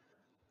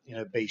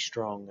be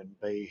strong and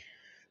be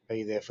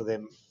there for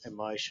them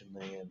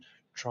emotionally, and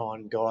try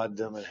and guide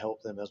them and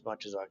help them as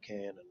much as I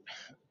can, and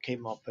keep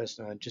my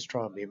personality, and just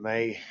try and be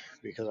me,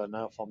 because I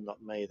know if I'm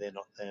not me, they're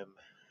not them,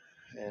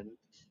 and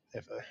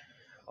if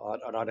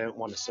I don't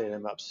want to see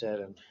them upset,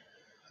 and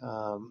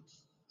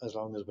as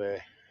long as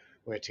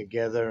we're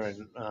together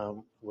and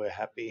we're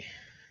happy.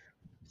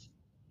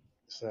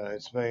 So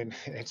it's been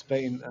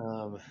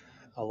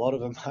a lot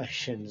of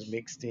emotions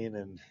mixed in,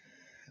 and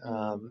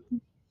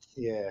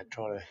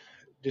trying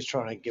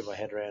to get my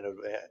head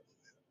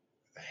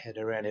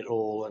around it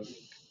all, and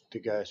to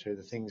go through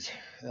the things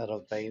that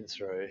I've been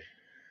through.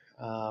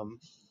 I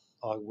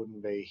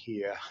wouldn't be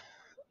here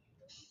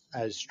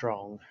as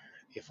strong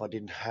if I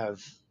didn't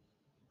have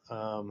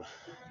my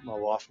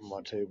wife and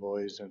my two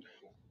boys, and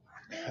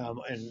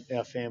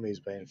our family's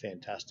been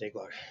fantastic.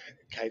 Like,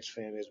 Kate's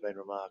family has been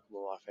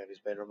remarkable. My family's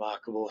been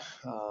remarkable.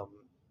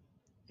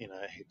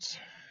 It's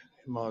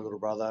my little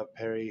brother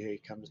Perry, who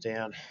comes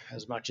down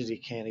as much as he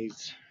can.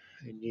 He's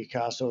in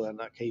Newcastle, and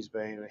like,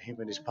 him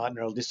and his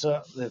partner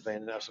Alyssa, they've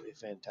been absolutely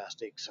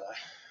fantastic. So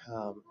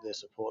they're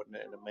supporting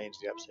it, and it means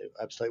the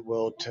absolute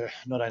world to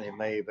not only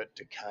me but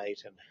to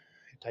Kate. And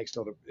it takes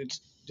a lot of, it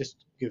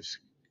just gives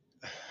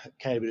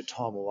Kate a bit of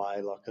time away,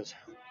 like, because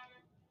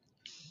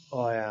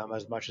I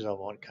as much as I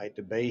want Kate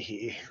to be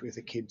here with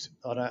the kids,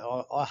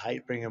 I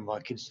hate bringing my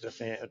kids to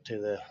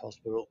the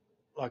hospital.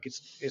 Like,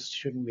 it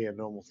shouldn't be a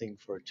normal thing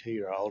for a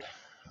 2-year-old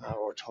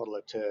or a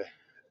toddler to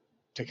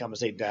come and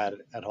see dad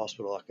at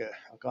hospital. Like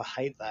I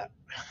hate that.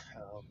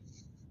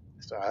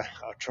 So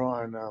I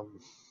try and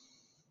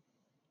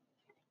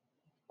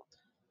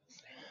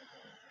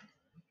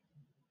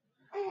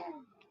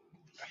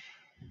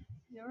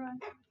You're right.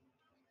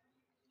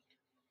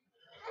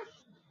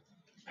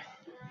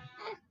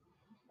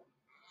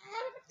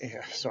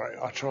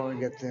 I try and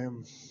get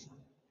them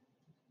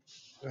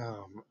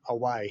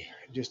away,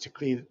 just to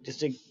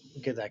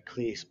get that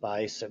clear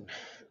space, and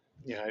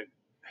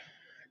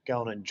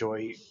go and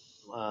enjoy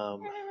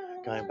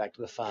going back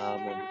to the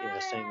farm,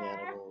 and seeing the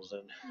animals,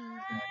 and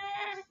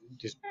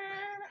just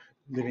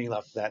living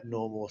like that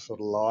normal sort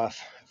of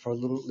life for a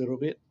little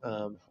bit.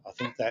 I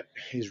think that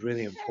is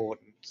really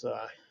important. So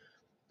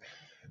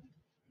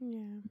Yeah.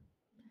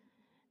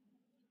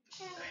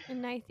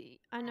 And Nathan,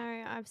 I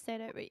know I've said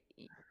it,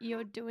 but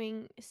you're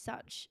doing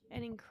such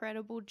an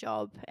incredible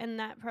job, and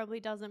that probably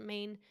doesn't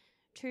mean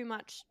too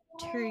much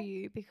to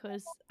you,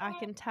 because I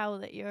can tell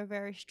that you're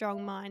very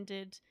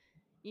strong-minded.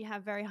 You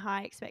have very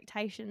high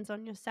expectations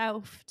on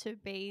yourself to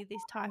be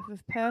this type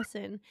of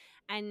person,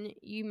 and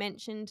you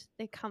mentioned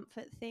the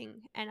comfort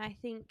thing, and I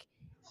think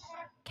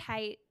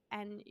Kate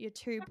and your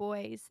two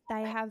boys,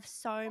 they have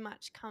so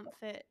much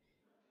comfort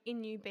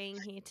in you being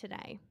here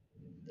today.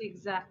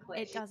 Exactly.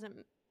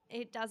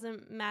 It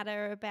doesn't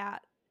matter about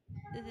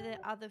the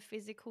other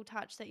physical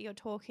touch that you're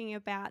talking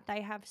about.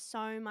 They have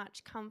so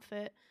much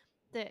comfort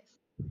that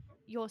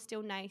you're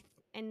still Nath,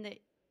 and that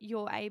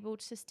you're able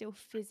to still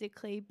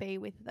physically be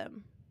with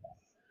them.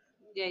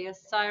 Yeah, you're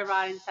so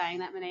right in saying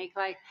that, Monique.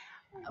 Like,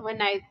 when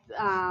Nate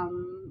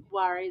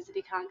worries that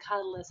he can't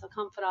cuddle us or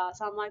comfort us,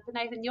 I'm like, but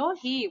Nathan, you're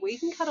here. We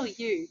can cuddle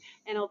you.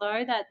 And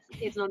although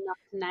it's not enough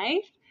to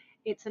Nate,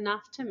 it's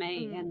enough to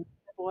me and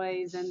the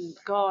boys and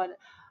God.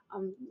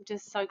 I'm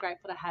just so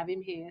grateful to have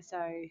him here.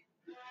 So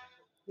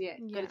yeah,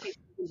 got to keep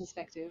things in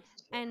perspective.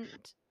 And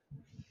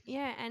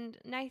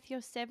Nath,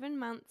 you're 7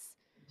 months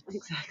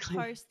Exactly.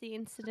 post the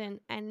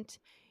incident, and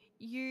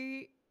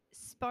you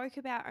spoke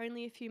about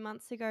only a few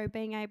months ago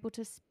being able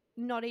to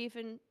not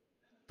even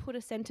put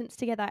a sentence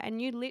together,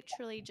 and you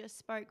literally just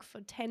spoke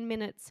for 10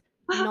 minutes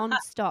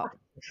non-stop.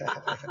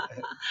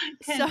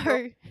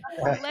 So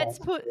let's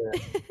put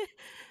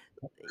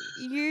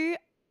you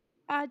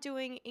are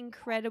doing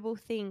incredible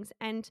things,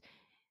 and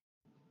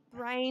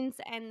brains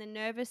and the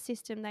nervous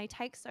system, they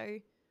take so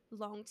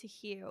long to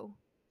heal,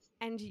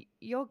 and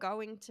you're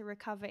going to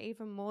recover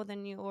even more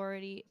than you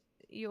already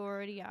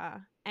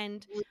are.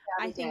 And Without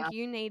I a think doubt.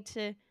 you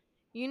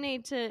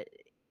need to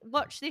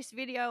watch this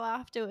video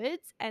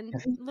afterwards and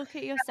look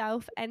at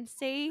yourself and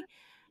see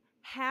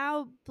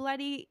how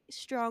bloody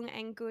strong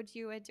and good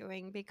you are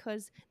doing,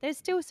 because there's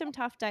still some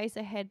tough days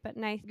ahead, but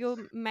Nath,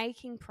 you're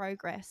making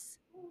progress,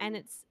 and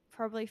it's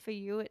probably for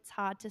you it's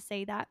hard to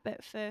see that,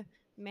 but for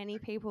many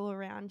people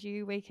around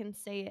you we can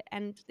see it.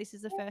 And this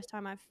is the first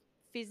time I've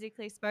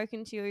physically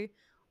spoken to you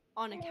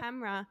on a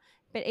camera,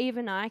 but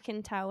even I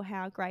can tell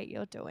how great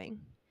you're doing.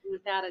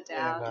 Without a Yeah,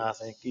 doubt. no, I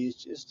think he's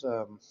just.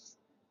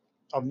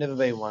 I've never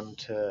been one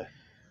to,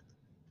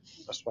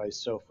 I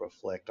suppose,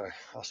 self-reflect. I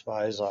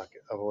suppose like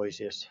I've always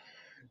just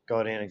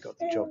got in and got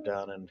the job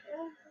done, and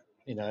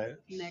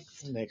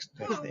Next.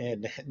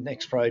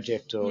 next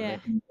project or Yeah.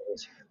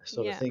 next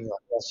sort of Yeah. thing.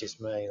 Like that's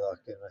just me. Like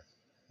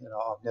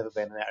I've never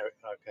been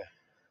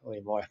well,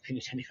 in my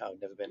opinion, anyway,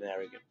 I've never been an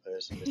arrogant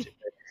person,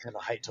 and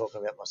I hate talking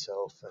about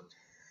myself.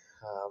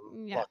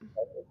 And Yeah.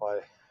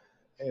 like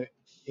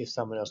if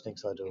someone else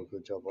thinks I do a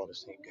good job, I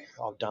just think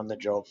I've done the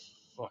job.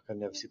 Like I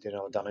never sit there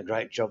and I've done a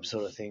great job,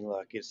 sort of thing.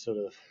 Like it's sort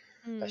of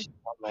that's just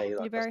not me. You're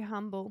Like very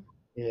humble.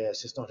 yeah,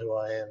 it's just not who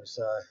I am.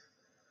 So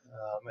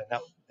and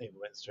that even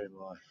went through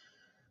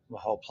my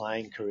whole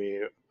playing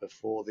career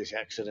before this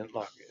accident.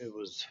 Like it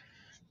was,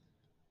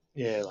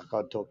 yeah, like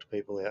I'd talk to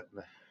people out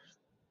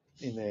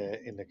in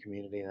the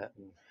community and that,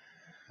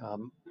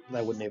 and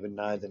they wouldn't even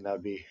know. Then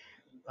they'd be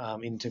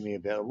into me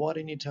about, why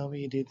didn't you tell me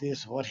you did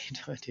this? Why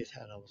didn't you do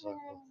that? And I was like,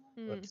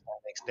 well, it's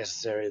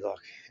necessary, like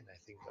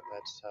things like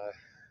that. So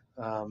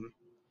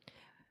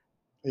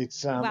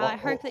it's Well, I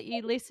hope that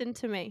you listen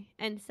to me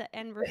and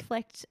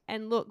reflect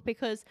and look,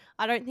 because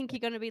I don't think you're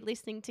going to be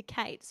listening to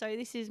Kate. So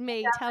this is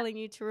me telling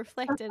you to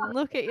reflect and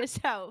look at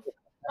yourself.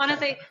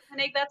 Honestly,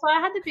 Monique, that's why I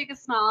had the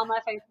biggest smile on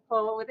my face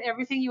before with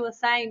everything you were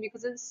saying,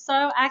 because it's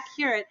so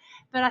accurate.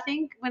 But I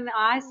think when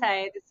I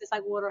say it, it's just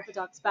like water off a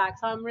duck's back.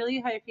 So I'm really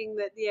hoping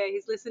that, yeah,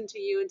 he's listened to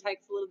you and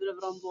takes a little bit of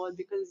it on board,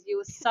 because you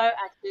were so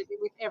accurate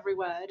with every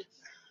word.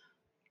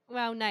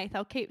 Well, Nath,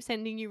 I'll keep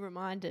sending you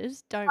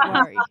reminders. Don't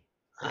worry.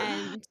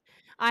 And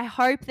I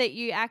hope that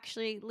you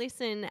actually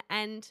listen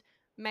and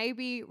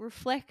maybe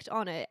reflect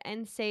on it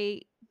and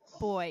see,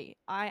 boy,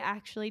 I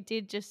actually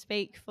did just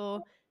speak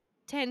for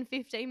 10,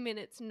 15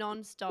 minutes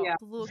nonstop. Yeah.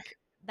 Look,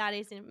 that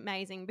is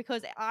amazing,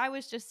 because I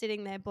was just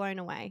sitting there blown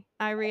away.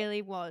 I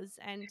really was.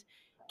 And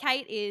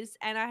Kate is,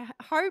 and I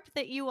hope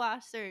that you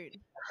are soon.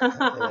 Out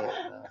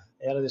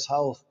of this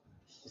whole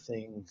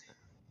thing,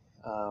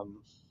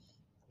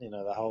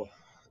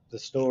 the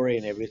story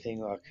and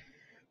everything, like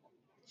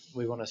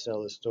we want to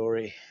sell the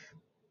story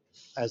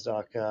as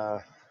like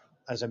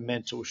as a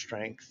mental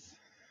strength,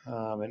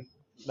 and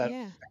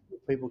that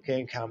people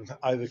can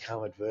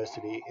overcome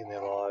adversity in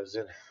their lives,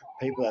 and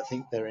people that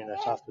think they're in a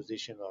tough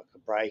position, like a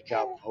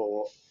breakup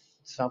or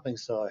something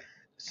so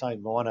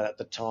minor at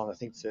the time, I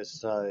think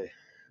it's so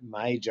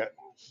major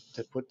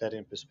to put that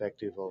in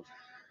perspective of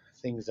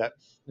things that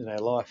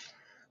life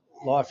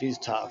is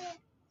tough,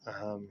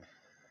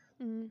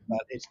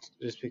 but it's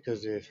just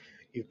because if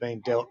you've been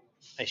dealt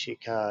a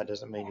shit card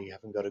doesn't mean you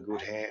haven't got a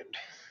good hand,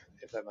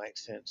 if that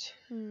makes sense.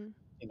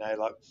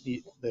 Like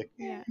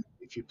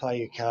if you play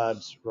your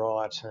cards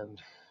right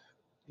and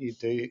you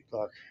do,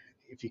 like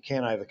if you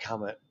can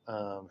overcome it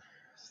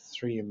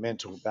through your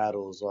mental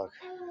battles, like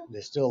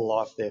there's still a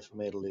life there for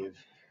me to live.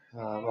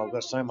 I've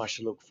got so much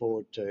to look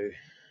forward to.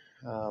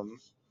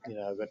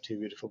 I've got two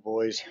beautiful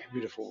boys,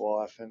 beautiful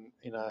wife, and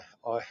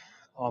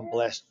I'm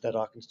blessed that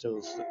I can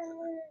still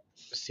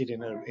sit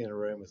in a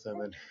room with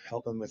them and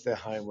help them with their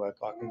homework.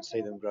 I can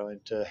see them grow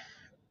into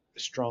a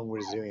strong,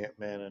 resilient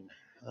men,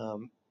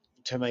 and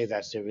to me,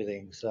 that's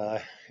everything. So,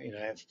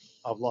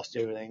 I've lost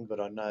everything,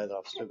 but I know that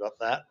I've still got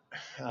that.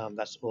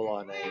 That's all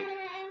I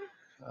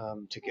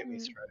need to get me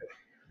through.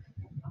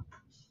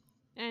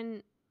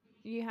 And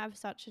you have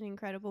such an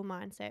incredible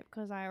mindset,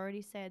 because I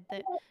already said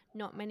that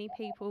not many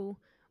people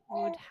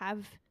would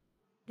have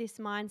this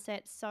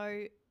mindset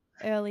so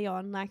early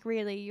on. Like,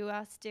 really, you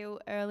are still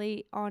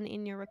early on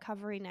in your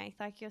recovery, Nath.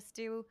 Like, you're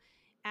still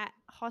at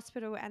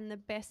hospital and the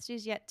best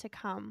is yet to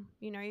come.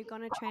 You're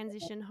going to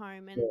transition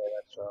home, and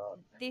that's right.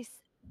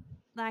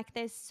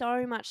 there's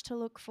so much to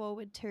look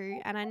forward to.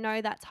 And I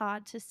know that's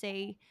hard to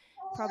see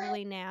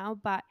probably now,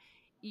 but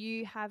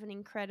you have an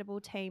incredible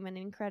team, an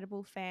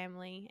incredible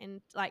family.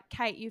 And like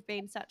Kate, you've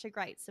been such a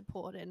great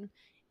support. And,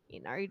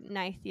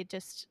 Nath,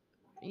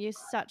 you're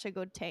such a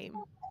good team.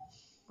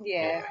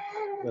 Yeah.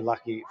 We're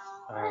lucky.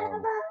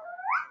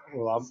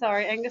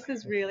 Sorry, Angus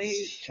is really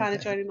trying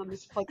to join in on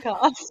this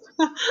podcast.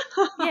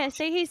 Yeah,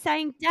 see, he's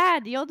saying,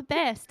 Dad, you're the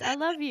best. I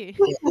love you.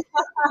 We're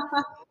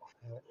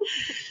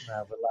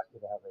lucky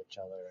to have each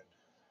other.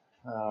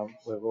 And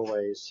we've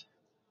always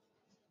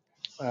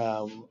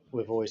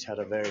we've always had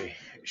a very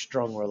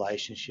strong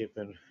relationship,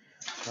 and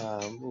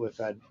we've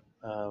had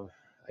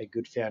a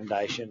good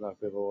foundation. Like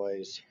we've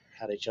always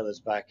had each other's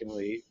back, and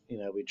we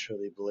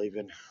truly believe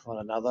in one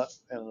another,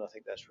 and I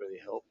think that's really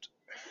helped.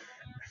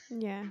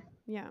 Yeah,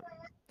 yeah.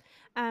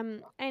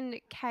 And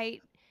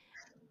Kate,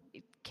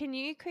 can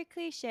you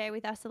quickly share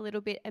with us a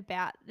little bit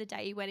about the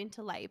day you went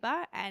into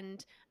labour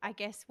and I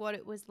guess what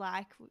it was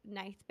like,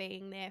 Nath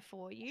being there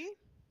for you?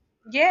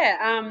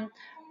 Yeah.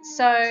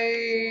 So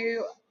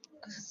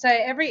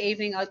every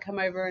evening I'd come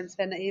over and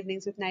spend the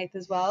evenings with Nath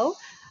as well.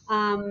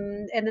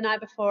 And the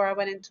night before I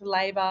went into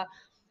labour,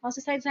 I was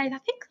just saying to Nath, I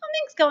think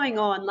something's going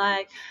on.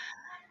 Like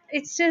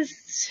it's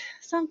just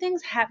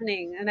something's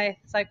happening, and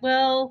it's like,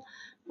 well,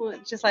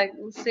 just like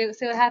see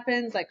what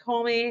happens. Like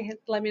call me,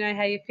 let me know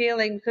how you're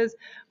feeling, because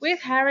with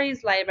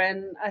Harry's labour,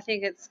 and I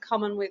think it's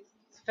common with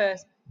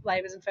first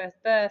labours and first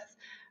births,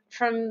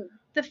 from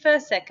the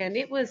first second,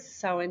 it was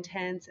so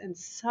intense and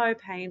so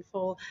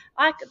painful.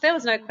 There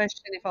was no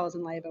question if I was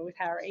in labour with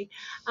Harry,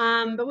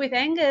 but with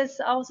Angus,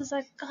 I was just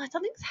like, God,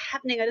 something's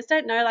happening. I just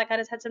don't know. Like I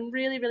just had some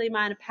really, really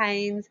minor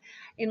pains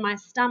in my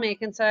stomach,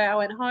 and so I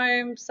went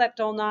home, slept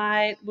all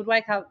night, would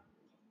wake up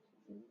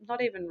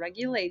not even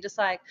regularly, just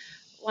like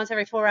once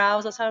every 4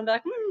 hours or so, and be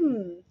like,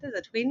 there's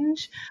a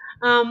twinge.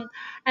 And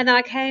then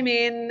I came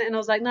in, and it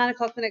was like 9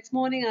 o'clock the next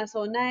morning, and I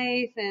saw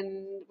Nath,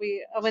 and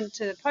I went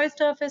to the post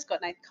office,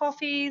 got Nath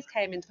coffees,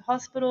 came into the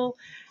hospital,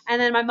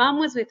 and then my mum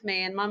was with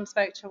me, and mum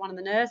spoke to one of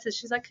the nurses.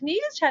 She's like, can you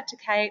just chat to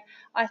Kate?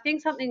 I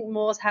think something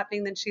more's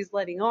happening than she's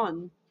letting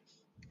on.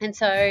 And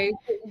so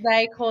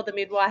they called the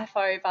midwife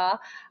over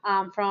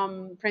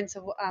from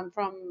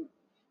Royal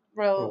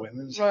Royal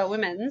Women's. Royal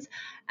Women's,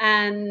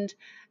 and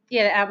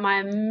yeah, my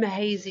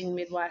amazing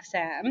midwife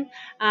Sam,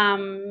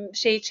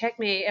 she checked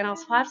me, and I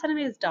was 5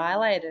 centimeters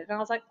dilated, and I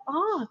was like,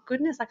 oh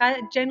goodness, like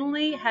I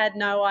genuinely had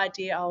no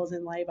idea I was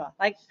in labour,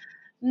 like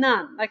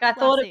none. Like I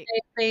thought it Classic.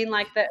 had been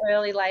like the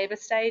early labour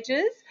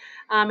stages,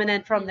 and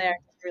then from there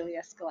it really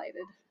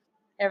escalated.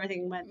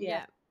 Everything went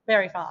Yeah.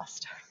 very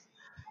fast.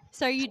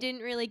 So you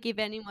didn't really give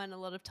anyone a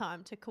lot of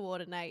time to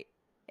coordinate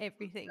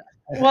everything.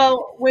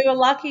 Well, we were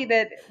lucky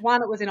that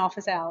one, it was in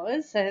office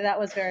hours, so that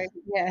was very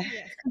Yes.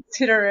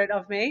 considerate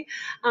of me.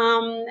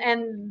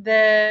 And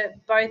the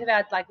both of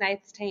our like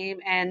Nate's team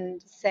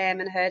and Sam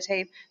and her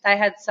team, they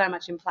had so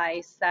much in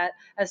place that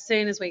as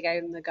soon as we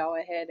gave them the go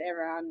ahead,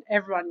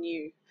 everyone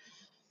knew.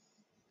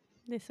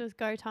 This was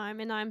go time,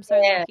 and I'm so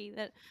Yeah, lucky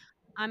that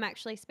I'm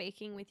actually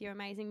speaking with your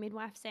amazing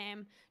midwife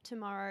Sam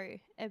tomorrow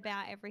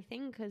about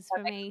everything, because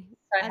for me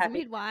so as a happy.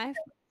 midwife,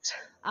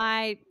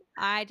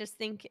 I just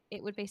think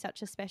it would be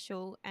such a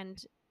special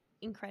and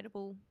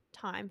incredible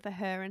time for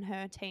her and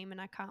her team,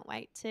 and I can't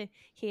wait to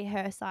hear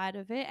her side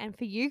of it and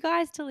for you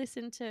guys to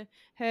listen to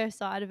her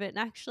side of it and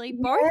actually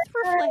both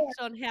reflect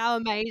on how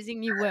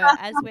amazing you were,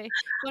 as I'm looking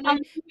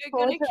we're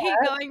forward gonna to keep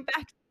going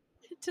back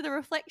to the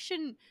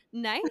reflection,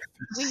 Nath.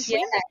 Wink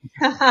that.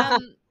 wink. Yeah.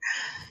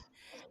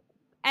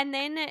 And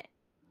then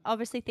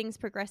obviously things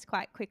progress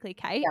quite quickly,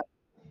 Kate.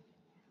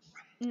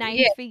 Yeah.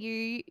 Nath, for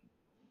you,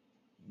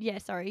 yeah,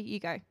 sorry, you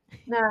go.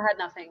 No, I had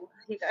nothing.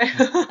 You go.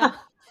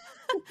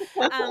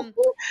 um,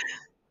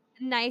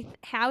 Nath,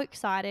 how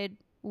excited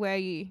were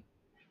you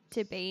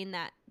to be in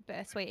that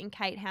birth suite? And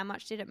Kate, how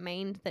much did it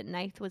mean that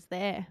Nath was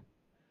there?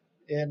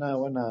 Yeah, no,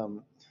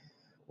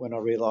 when I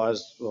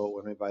realised, well,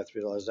 when we both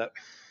realised that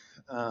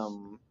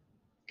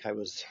Kate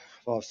was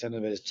 5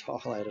 centimeters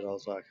dilated, I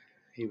was like,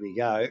 here we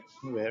go,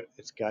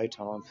 it's go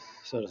time,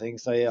 sort of thing.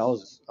 So yeah, I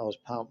was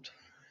pumped.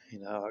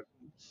 I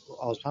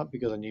was pumped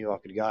because I knew I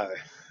could go.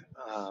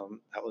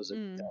 That was a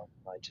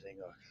major thing.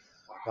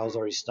 I was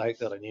already stoked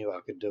that I knew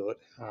I could do it.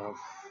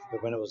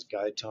 But when it was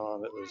go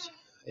time, it was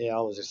I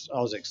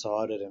was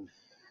excited, and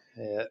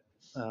yeah.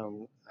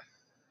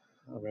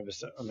 I remember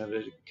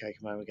Kate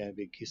came home and gave a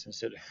big kiss and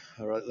said,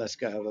 "All right, let's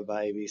go have a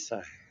baby."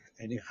 So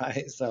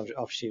anyway, so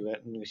off she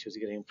went, and she was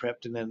getting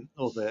prepped, and then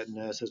all the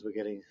nurses were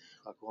getting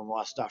like all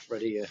my stuff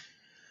ready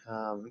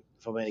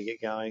for me to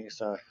get going.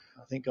 So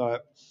I think I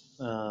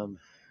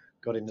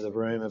got into the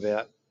room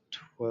about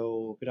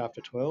 12, a bit after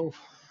 12,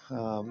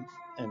 and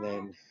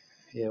then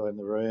we're in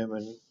the room,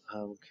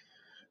 and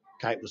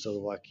Kate was sort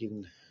of like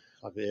in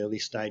like the early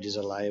stages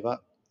of labour,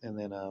 and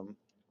then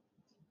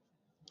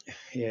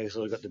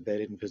sort of got the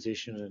bed in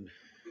position, and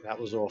that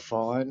was all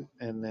fine.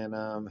 And then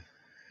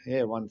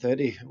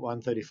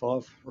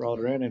 1:35 rolled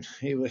around, and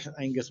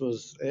Angus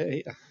was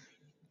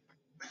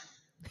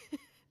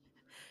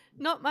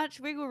Not much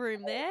wiggle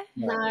room there.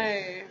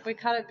 No, we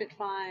cut it a bit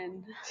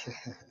fine.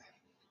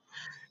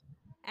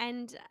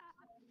 And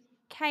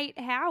Kate,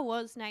 how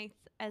was Nath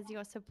as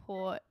your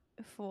support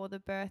for the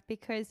birth?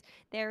 Because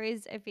there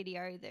is a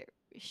video that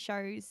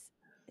shows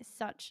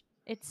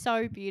it's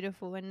so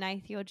beautiful, and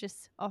Nath, you're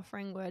just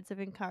offering words of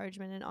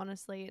encouragement, and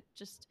honestly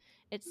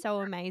it's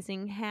so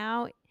amazing.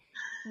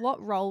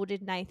 What role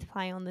did Nath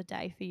play on the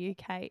day for you,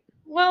 Kate?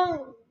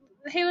 Well,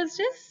 he was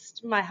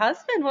just my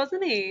husband,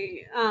 wasn't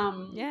he?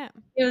 Yeah.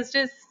 He was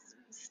just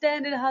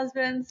standard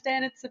husband,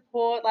 standard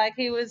support. Like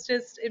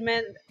it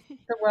meant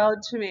the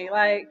world to me.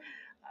 Like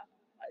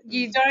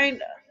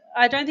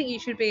I don't think you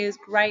should be as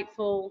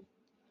grateful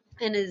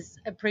and as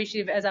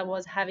appreciative as I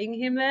was having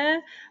him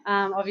there.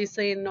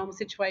 Obviously, in a normal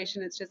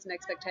situation, it's just an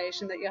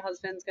expectation that your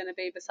husband's going to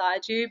be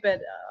beside you.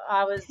 But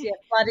I was,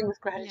 flooding with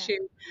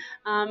gratitude.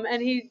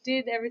 And he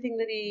did everything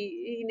that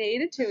he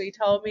needed to. He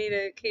told me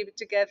to keep it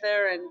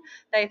together, and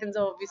Nathan's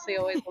obviously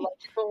always the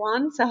logical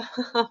one. So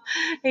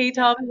he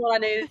told me what I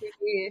needed to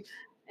hear.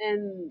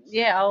 And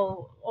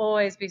I'll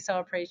always be so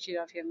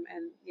appreciative of him,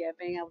 and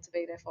being able to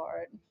be there for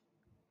it.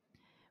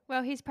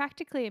 Well, he's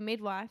practically a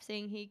midwife,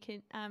 seeing he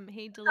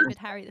delivered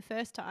Harry the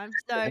first time,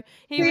 so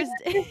he was.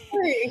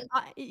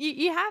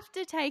 You have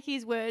to take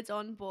his words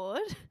on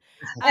board.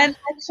 And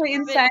actually,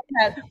 in saying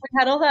that, we've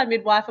had all our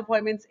midwife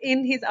appointments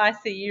in his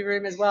ICU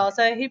room as well.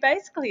 So he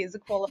basically is a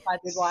qualified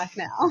midwife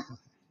now.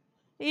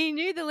 He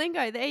knew the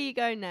lingo. There you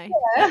go, Nate.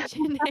 That's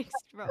your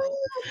next role.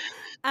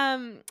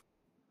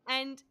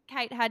 And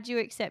Kate, had you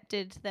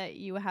accepted that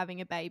you were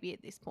having a baby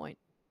at this point?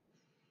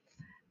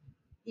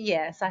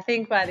 Yes, I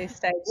think by this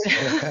stage,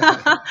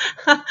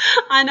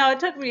 I know it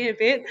took me a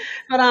bit,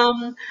 but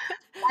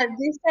at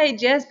this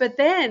stage, yes. But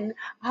then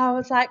I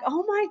was like,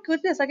 oh my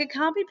goodness, like it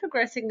can't be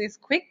progressing this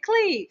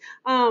quickly.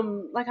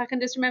 Like I can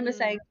just remember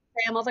saying to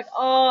Sam, I was like,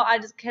 oh, I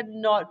just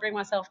cannot bring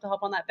myself to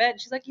hop on that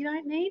bed. She's like, you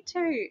don't need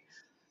to,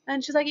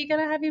 and she's like, you're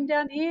gonna have him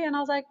down here, and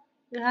I was like,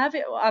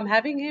 I'm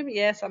having him.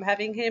 Yes, I'm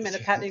having him, and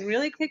it's happening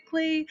really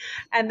quickly.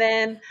 And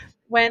then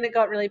when it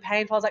got really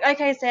painful, I was like,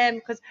 okay, Sam,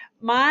 because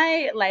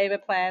my labour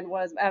plan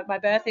was, my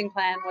birthing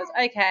plan was,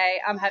 okay,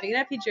 I'm having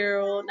an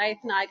epidural.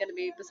 Nathan and I are going to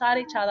be beside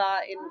each other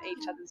in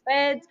each other's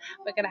beds.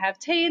 We're going to have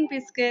tea and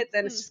biscuits,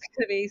 and it's just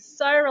going to be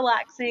so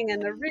relaxing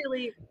and a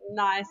really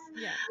nice,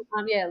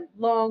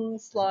 long,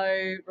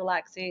 slow,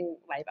 relaxing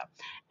labour.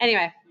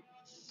 Anyway,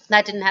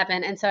 that didn't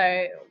happen. And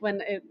so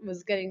when it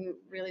was getting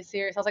really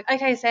serious, I was like,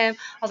 okay, Sam,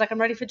 I was like, I'm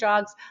ready for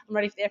drugs. I'm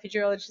ready for the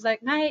epidural. And she's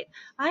like, mate,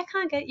 I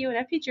can't get you an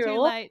epidural.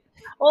 Too late.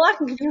 All I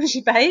can give you is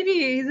your baby.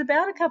 He's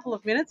about a couple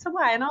of minutes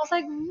away. And I was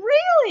like,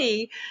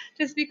 really?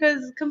 Just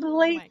because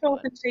complete chalk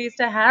and cheese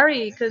to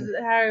Harry, because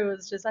Harry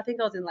was just, I think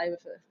I was in labour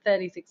for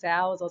 36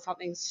 hours or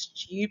something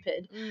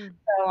stupid.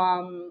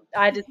 So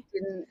I just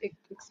didn't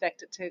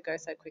expect it to go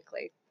so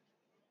quickly.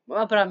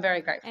 Well, but I'm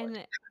very grateful.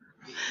 And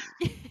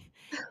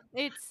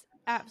it's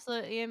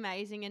absolutely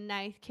amazing. And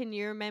Nath, can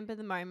you remember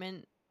the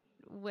moment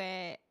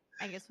where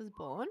Angus was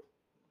born?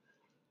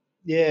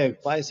 Yeah,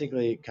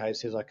 basically, Kate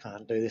says I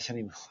can't do this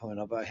anymore,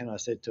 and I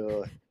said to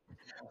her,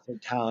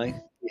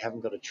 darling, you haven't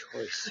got a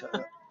choice.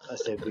 I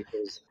said,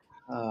 because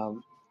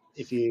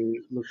if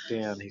you look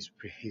down,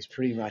 he's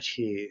pretty much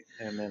here.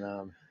 And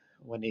then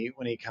when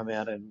he come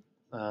out and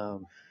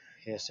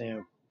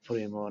Sam put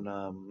him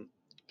on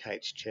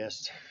Kate's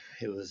chest,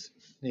 it was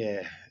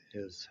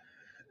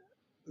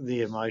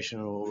the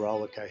emotional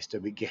roller coaster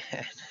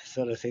began,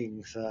 sort of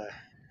thing. So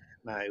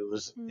no, it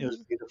was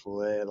beautiful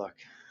there. Like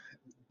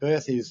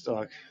birth is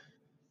like,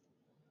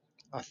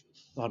 I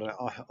don't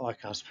know. I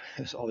can't.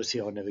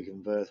 Obviously, I've never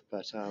given birth,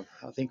 but I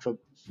think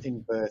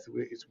in birth,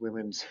 it's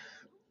women's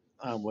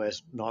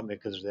worst nightmare,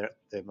 because they're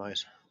their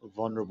most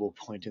vulnerable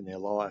point in their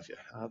life,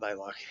 aren't they?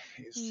 Like,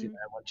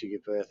 once you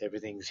give birth,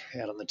 everything's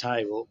out on the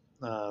table.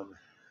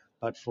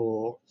 But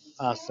for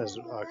us as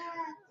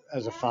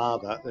a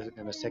father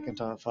and a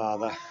second-time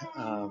father,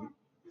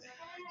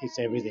 it's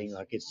everything.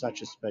 Like, it's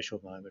such a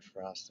special moment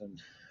for us, and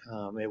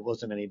it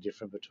wasn't any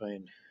different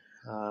between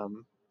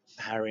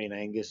Harry and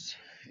Angus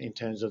in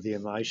terms of the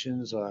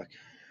emotions. Like,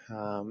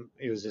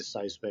 it was just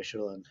so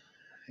special, and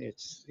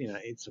it's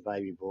a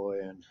baby boy,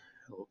 and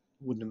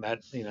wouldn't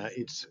imagine,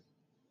 it's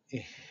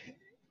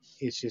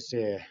just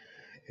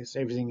it's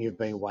everything you've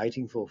been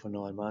waiting for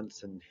 9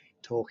 months and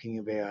talking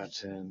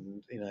about,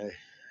 and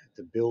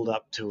the build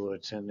up to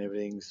it and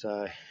everything.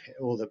 So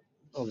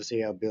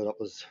obviously our build up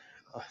was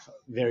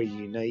very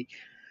unique,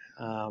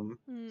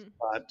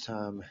 but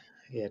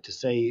to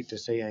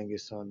see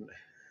Angus on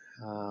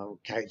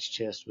Kate's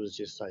chest was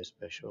just so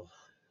special.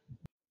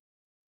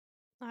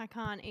 I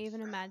can't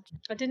even imagine.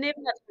 I didn't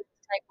even have to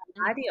take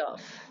my nightie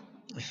off.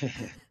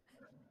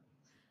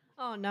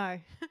 Oh no.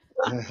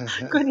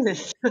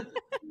 Goodness.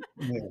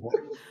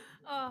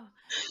 Oh,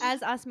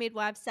 as us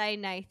midwives say,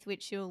 Nath,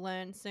 which you'll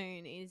learn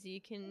soon, is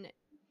you can,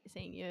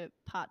 seeing you're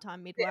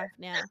part-time midwife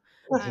now,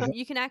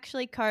 you can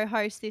actually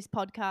co-host this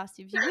podcast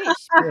if you wish,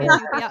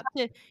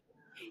 because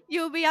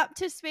you'll be up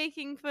to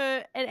speaking for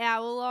an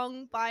hour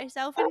long by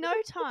yourself in no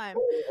time.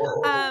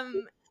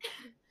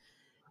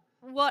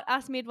 What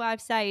us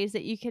midwives say is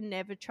that you can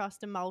never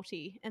trust a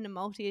multi, and a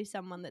multi is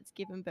someone that's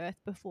given birth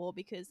before,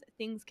 because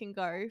things can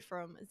go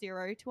from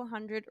 0 to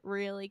 100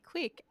 really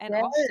quick, and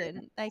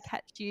often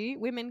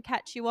women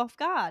catch you off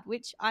guard,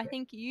 which I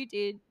think you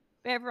did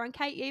for everyone.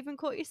 Kate, you even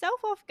caught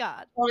yourself off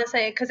guard. I want to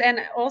say, because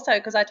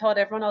I told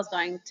everyone I was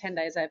going 10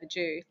 days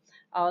overdue.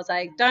 I was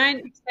like,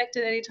 don't expect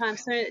it anytime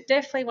soon. It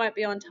definitely won't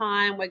be on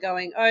time. We're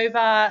going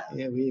over.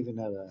 Yeah, we even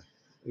had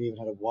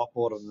a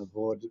whiteboard on the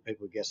board,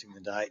 people guessing the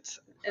dates.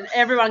 And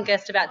everyone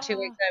guessed about 2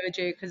 weeks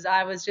overdue, because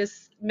I was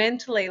just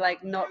mentally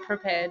not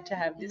prepared to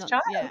have this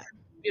child. Yeah.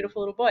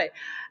 Beautiful little boy.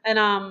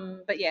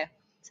 And but yeah,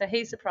 So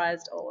he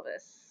surprised all of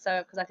us. So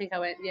because I think I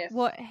went,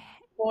 What?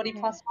 40 Yeah.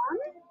 plus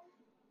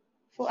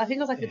one. I think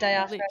it was like the day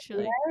after.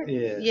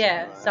 Literally.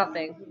 Yeah,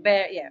 something.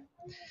 Yeah.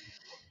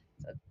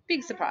 So,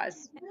 big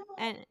surprise.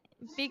 And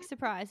big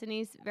surprise, and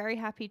he's very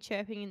happy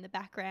chirping in the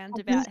background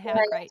I about just how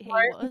great he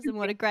was and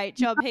what a great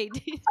job he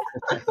did.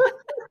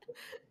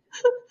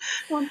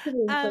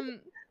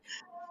 um,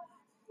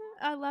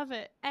 I love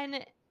it.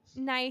 And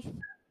Nath,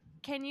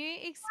 can you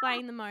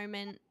explain the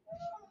moment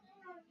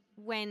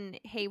when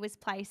he was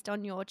placed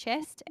on your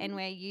chest and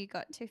where you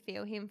got to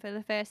feel him for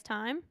the first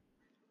time?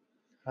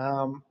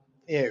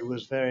 Yeah, it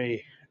was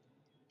very,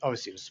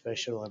 obviously it was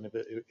special, and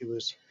it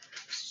was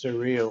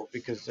surreal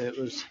because it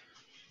was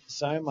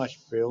so much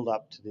build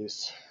up to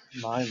this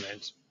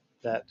moment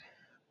that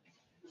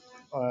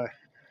I,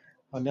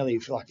 I nearly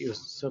feel like it was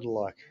sort of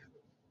like,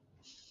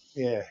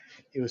 yeah,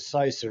 it was so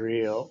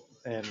surreal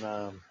and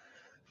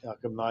like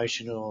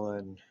emotional,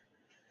 and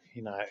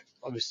you know,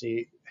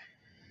 obviously,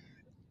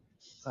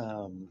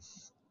 um,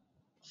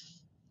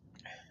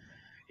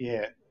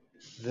 yeah,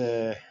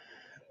 the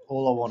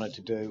all I wanted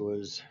to do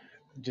was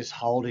just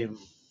hold him,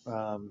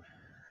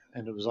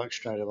 and it was like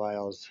straight away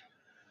I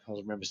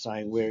remember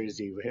saying, "Where is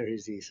he? Where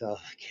is he?" So I was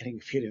getting a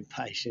bit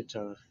impatient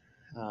on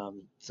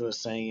sort of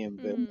seeing him,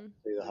 but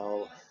through the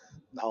whole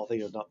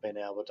thing of not being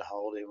able to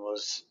hold him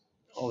was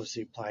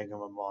obviously playing on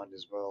my mind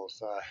as well.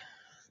 So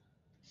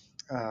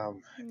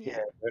yeah,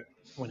 but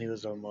when he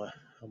was on my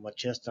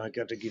chest, I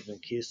got to give him a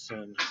kiss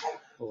and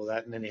all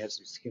that, and then he had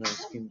some skin on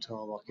skin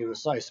time. Like it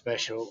was so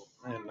special,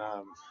 and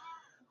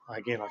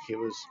again, like it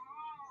was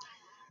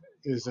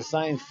the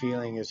same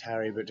feeling as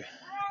Harry, but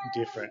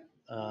different.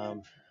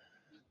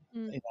 You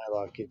know,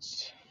 like it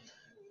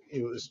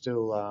was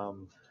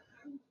still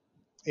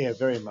yeah,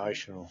 very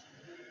emotional.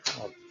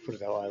 I'll put it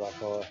that way. Like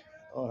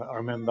I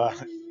remember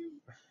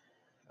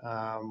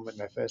when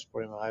they first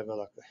brought him over,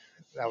 like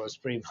that was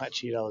pretty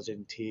much it. I was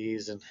in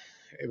tears, and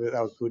they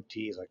were good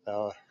tears. Like they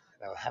were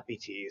happy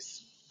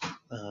tears.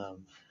 Yeah,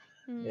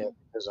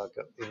 because I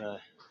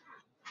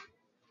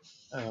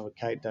got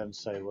Kate done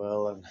so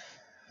well, and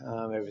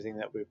everything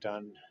that we've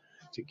done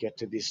to get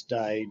to this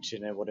stage,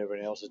 and whatever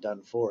else has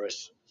done for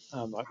us,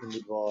 like the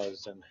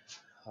midwives and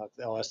like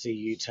the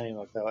ICU team,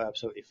 like they were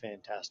absolutely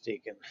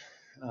fantastic, and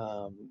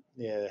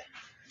yeah,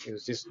 it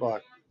was just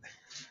like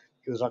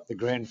it was like the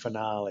grand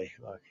finale,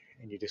 like,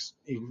 and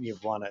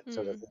you've won it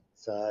sort of thing.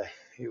 So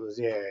it was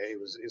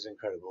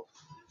incredible.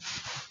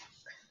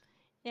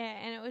 Yeah,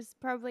 and it was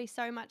probably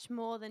so much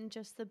more than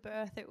just the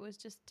birth. It was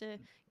just a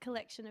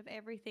collection of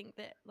everything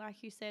that,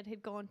 like you said,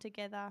 had gone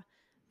together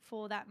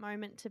for that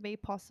moment to be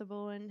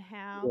possible, and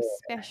how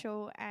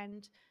special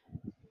and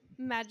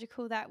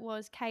magical that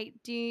was.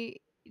 Kate, do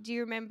you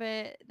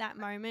remember that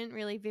moment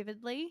really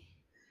vividly?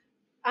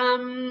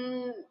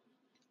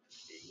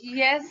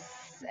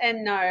 Yes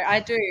and no, I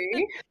do.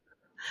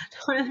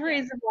 One of the Yeah.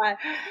 reasons why,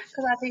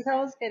 because I think I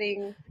was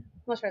getting, I'm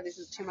not sure if this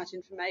is too much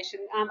information.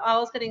 I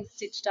was getting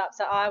stitched up,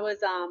 so I was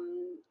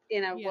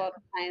in a Yeah. world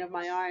of pain of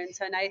my own.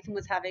 So Nathan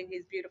was having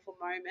his beautiful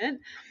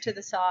moment to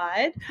the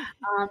side,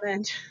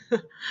 and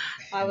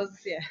I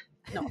was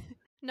not.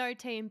 No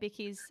tea and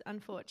bickies, No,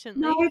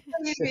 unfortunately.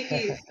 it's so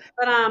Vicky.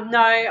 But no,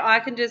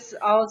 I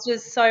was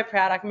just so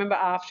proud. I can remember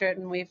after it,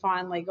 and we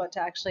finally got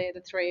to actually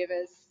the three of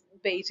us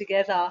be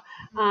together.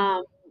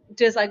 Um,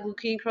 just like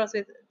looking across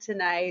to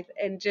Nath,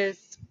 and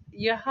just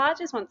your heart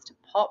just wants to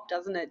pop,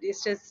 doesn't it?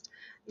 It's just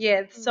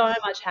so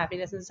much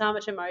happiness and so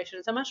much emotion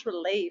and so much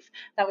relief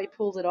that we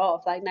pulled it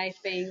off. Like Nath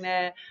being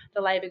there,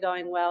 the labour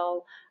going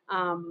well.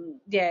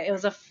 It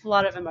was a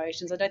flood of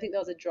emotions. I don't think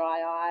there was a dry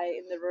eye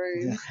in the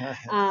room.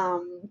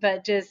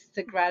 But just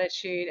the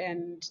gratitude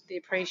and the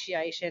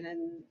appreciation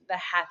and the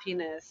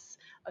happiness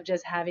of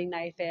just having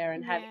Nath there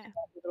and having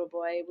a little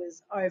boy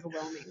was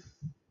overwhelming.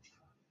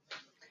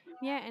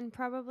 Yeah, and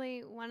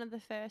probably one of the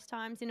first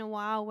times in a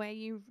while where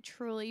you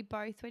truly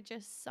both were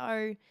just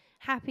so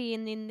happy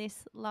and in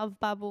this love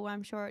bubble.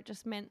 I'm sure it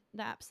just meant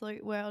the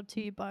absolute world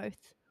to you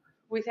both.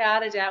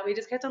 Without a doubt, we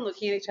just kept on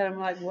looking at each other and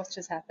we're like, what's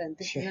just happened?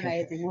 This is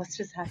amazing. What's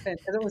just happened?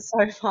 Because it was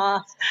so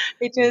fast.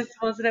 It just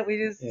wasn't it.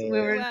 We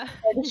were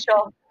in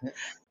shock.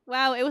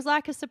 Wow, it was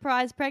like a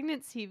surprise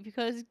pregnancy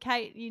because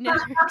Kate, you never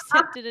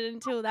accepted it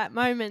until that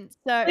moment.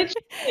 So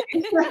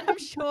I'm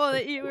sure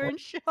that you were in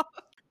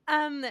shock.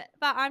 But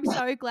I'm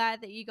so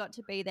glad that you got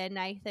to be there,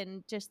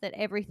 Nathan, just that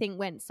everything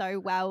went so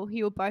well.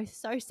 You were both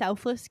so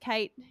selfless,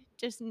 Kate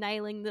just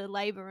nailing the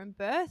labour and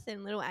birth,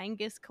 and little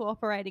Angus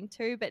cooperating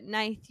too. But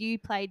Nath, you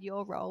played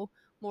your role,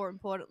 more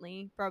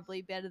importantly,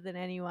 probably better than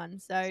anyone.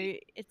 So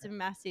it's a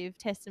massive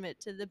testament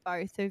to the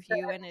both of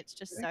you, and it's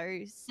just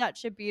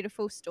such a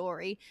beautiful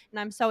story. And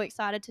I'm so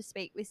excited to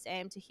speak with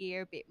Sam to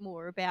hear a bit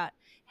more about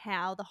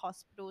how the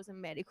hospitals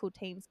and medical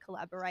teams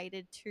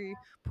collaborated to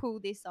pull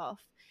this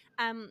off.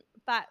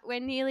 But we're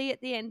nearly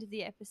at the end of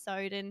the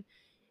episode, and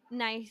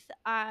Nath,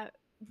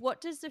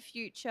 what does the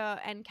future,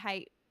 and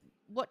Kate,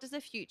 what does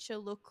the future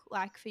look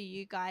like for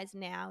you guys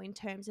now in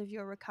terms of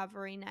your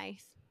recovery,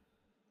 Nath?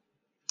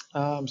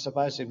 So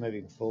basically,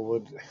 moving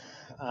forward,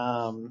 there's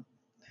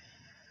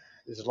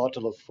a lot to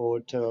look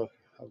forward to.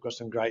 I've got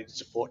some great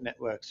support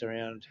networks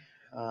around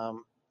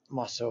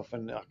myself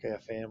and like our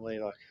family.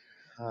 Like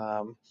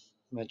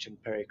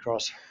mentioned Perry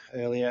Cross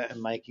earlier,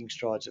 and making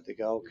strides at the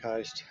Gold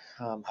Coast.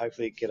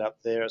 Hopefully get up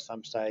there at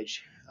some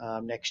stage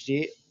next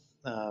year.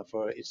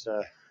 It's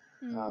a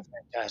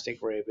fantastic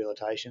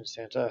rehabilitation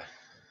centre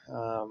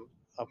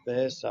up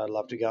there. So I'd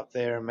love to go up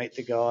there and meet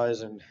the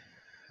guys and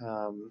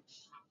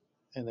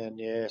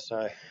then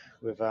so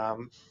we've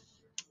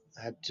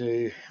had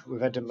to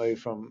move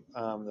from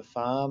the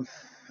farm,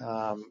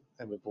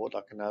 and we bought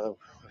like another.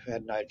 We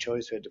had no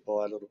choice. We had to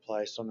buy a little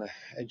place on the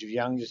edge of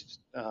Youngs,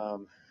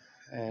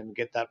 and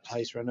get that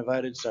place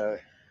renovated. So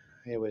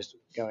yeah, we're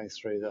going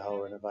through the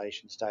whole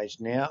renovation stage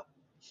now,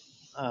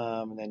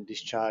 and then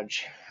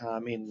discharge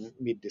in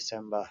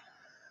mid-December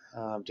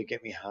to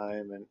get me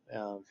home and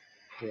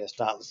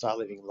start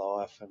living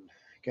life and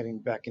getting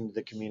back into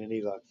the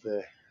community, like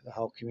the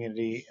whole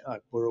community,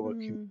 like Burrawa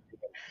community,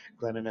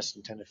 Glenniness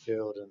and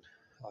Tenterfield, and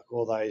like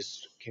all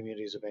those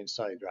communities have been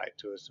so great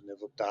to us, and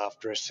they've looked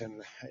after us,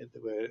 and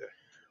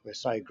we're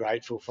so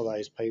grateful for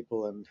those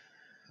people. And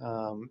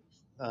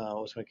I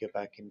also want to get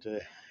back into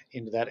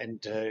that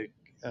and to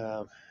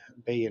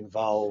be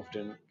involved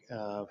and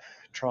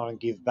try and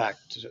give back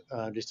to,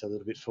 just a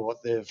little bit for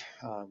what they've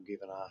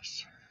given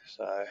us.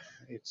 So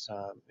it's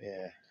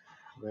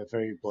we're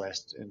very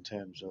blessed in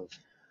terms of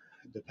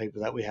the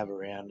people that we have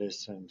around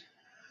us and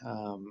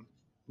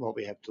what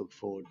we have to look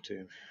forward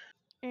to.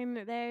 And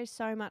there's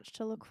so much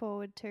to look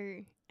forward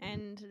to.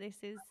 And this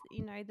is,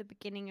 the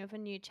beginning of a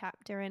new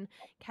chapter. And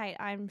Kate,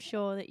 I'm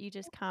sure that you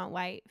just can't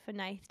wait for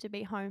Nath to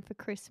be home for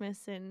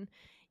Christmas and,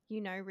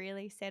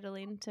 really settle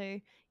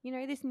into,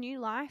 this new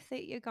life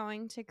that you're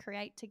going to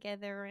create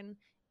together. And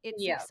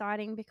it's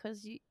exciting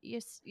because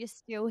you're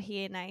still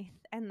here, Nath,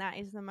 and that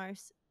is the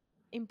most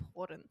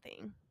important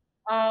thing.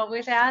 Oh,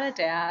 without a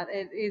doubt,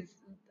 it is.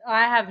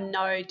 I have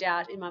no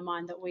doubt in my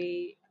mind that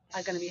we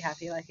are going to be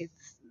happy. Like,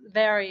 it's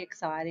very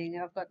exciting.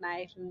 I've got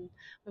Nate and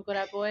we've got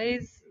our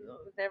boys.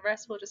 The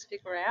rest we'll just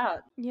figure out.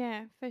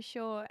 Yeah, for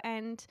sure.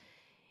 And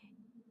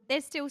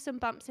there's still some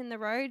bumps in the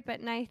road,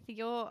 but Nath,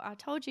 I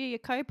told you, you're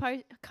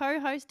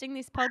co-hosting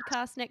this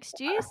podcast next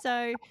year.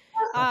 So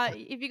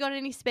if you got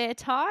any spare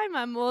time,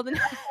 I'm more than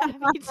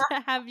happy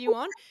to have you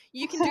on.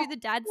 You can do the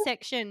dad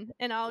section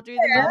and I'll do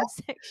the mum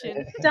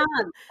section.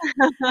 Done.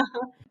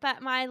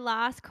 But my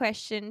last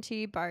question to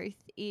you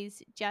both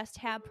is just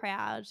how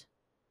proud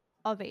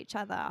of each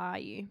other are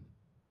you?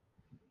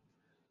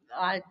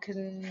 I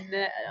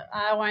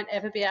won't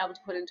ever be able to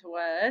put into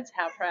words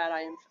how proud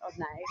I am of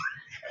Nate.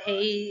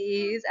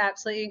 He is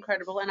absolutely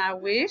incredible, and I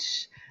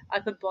wish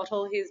I could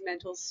bottle his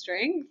mental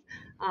strength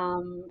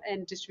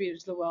and distribute it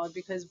to the world,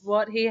 because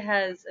what he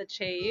has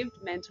achieved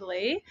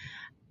mentally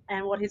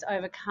and what he's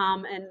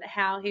overcome and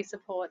how he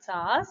supports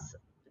us,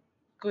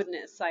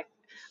 goodness, like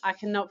I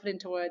cannot put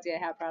into words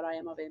yet how proud I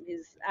am of him.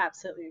 He's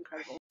absolutely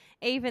incredible.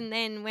 Even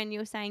then, when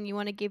you're saying you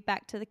want to give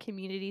back to the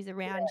communities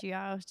around you,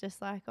 I was just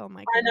like, oh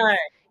my I goodness. know.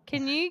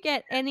 Can you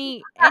get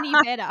any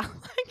better?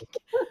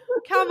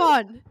 Come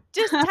on,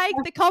 just take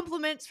the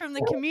compliments from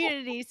the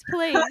communities,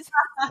 please.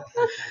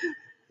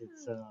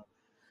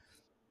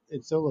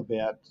 It's all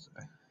about,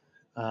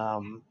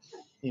 I've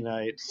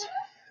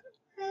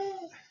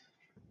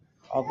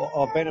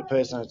been a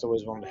person that's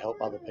always wanted to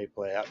help other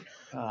people out,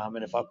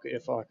 and if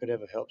I could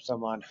ever help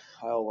someone,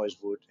 I always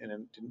would,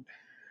 and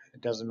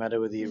it doesn't matter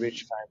whether you're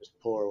rich, famous,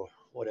 poor, or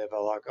whatever.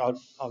 Like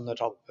I'm the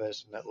type of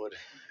person that would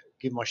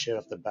give my shirt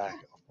off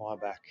my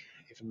back,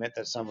 if it meant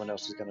that someone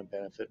else is going to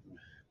benefit and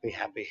be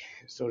happy,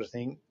 sort of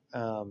thing.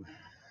 And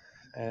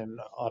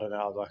I don't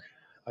know, like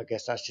I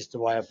guess that's just the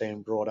way I've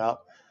been brought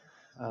up,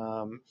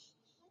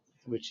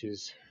 which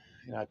is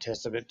a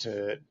testament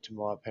to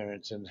my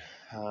parents and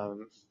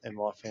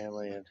my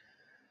family. And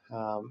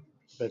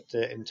but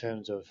in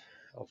terms of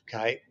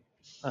Kate,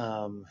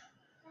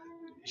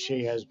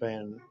 she has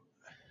been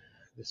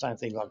the same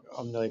thing. Like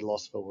I'm nearly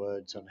lost for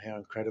words on how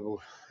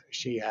incredible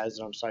she has,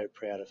 and I'm so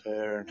proud of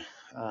her. And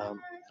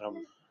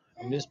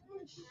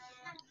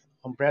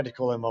I'm proud to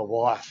call her my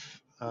wife.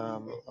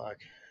 And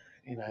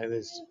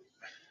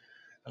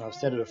I've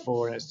said it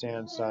before, and it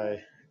sounds so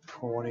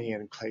corny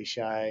and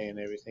cliche and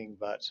everything,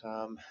 but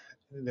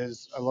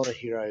there's a lot of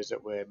heroes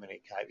that wear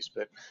many capes.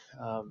 But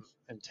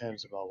in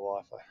terms of my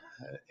wife,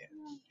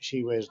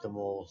 she wears them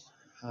all.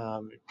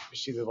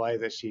 The way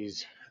that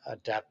she's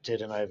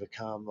adapted and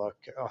overcome, like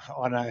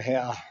I know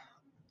how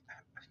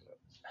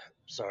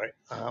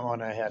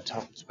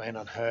tough it's been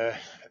on her,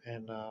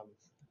 and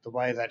the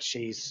way that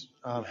she's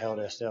held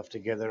herself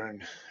together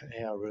and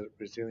how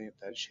resilient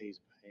that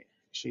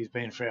she's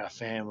been for our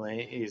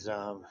family is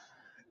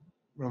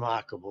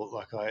remarkable.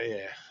 Like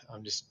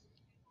I'm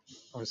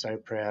so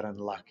proud and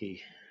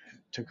lucky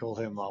to call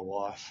her my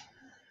wife.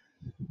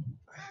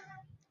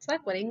 It's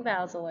like wedding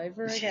vows all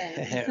over again,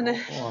 isn't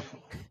it? Well,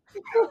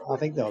 I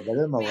think they'll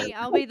better than my wedding.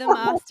 I'll be the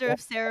master of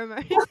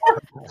ceremonies.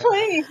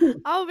 Please.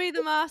 I'll be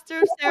the master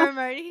of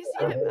ceremonies.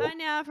 I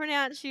now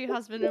pronounce you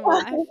husband and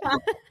wife.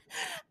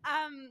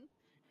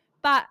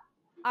 But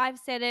I've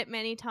said it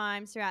many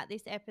times throughout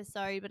this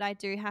episode, but I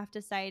do have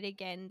to say it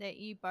again that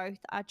you both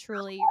are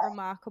truly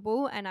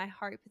remarkable, and I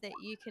hope that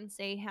you can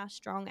see how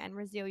strong and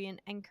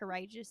resilient and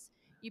courageous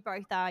you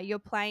both are. You're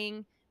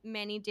playing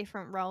many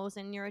different roles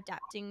and you're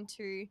adapting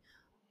to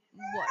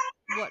what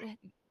what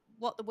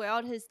what the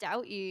world has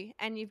dealt you,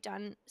 and you've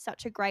done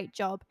such a great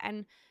job.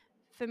 And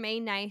for me,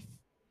 Nath,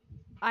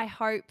 I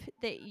hope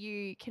that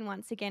you can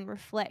once again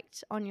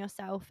reflect on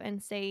yourself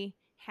and see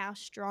how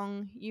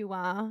strong you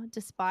are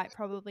despite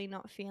probably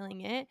not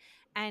feeling it.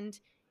 And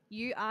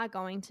you are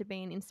going to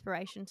be an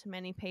inspiration to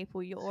many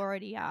people. You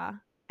already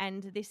are.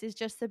 And this is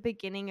just the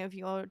beginning of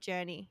your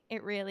journey.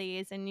 It really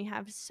is. And you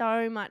have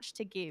so much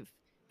to give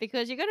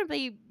because you're going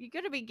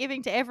to be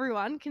giving to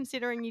everyone,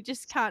 considering you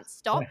just can't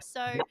stop.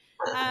 So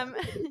um,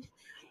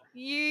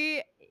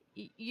 you're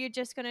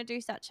just going to do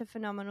such a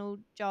phenomenal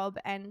job,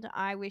 and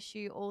I wish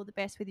you all the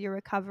best with your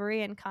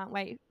recovery and can't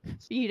wait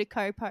for you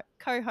to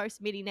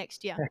co-host Mitty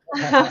next year.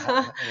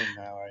 No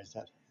worries.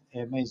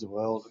 It means the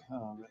world.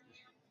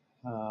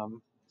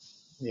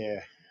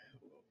 Yeah,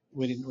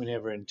 we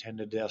never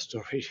intended our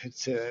story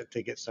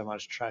to get so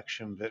much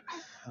traction, but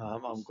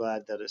I'm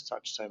glad that it's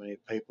touched so many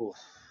people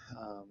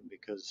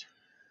because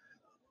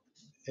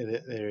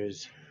there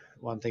is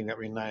one thing that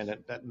we know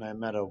that no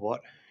matter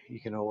what, you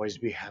can always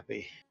be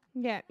happy.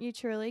 Yeah, you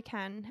truly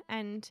can,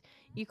 and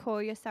you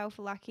call yourself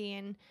lucky,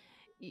 and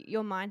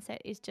your mindset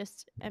is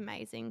just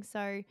amazing.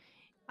 So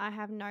I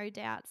have no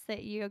doubts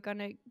that you're going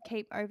to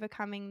keep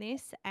overcoming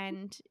this,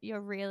 and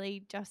you're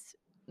really just,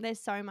 there's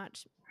so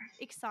much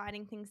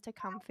exciting things to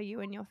come for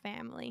you and your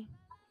family.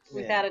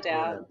 Without a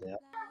doubt.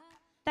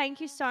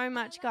 Thank you so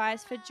much,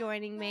 guys, for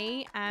joining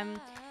me.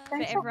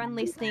 For everyone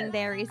listening,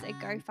 there is a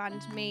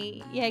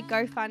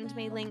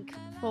GoFundMe link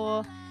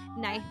for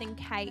Nathan and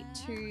Kate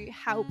to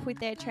help with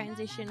their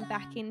transition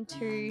back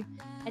into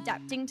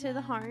adapting to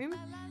the home.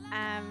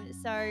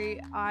 So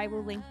I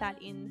will link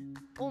that in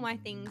all my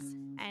things.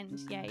 And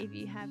yeah, if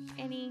you have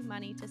any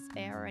money to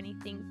spare or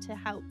anything to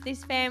help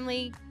this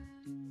family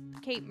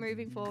keep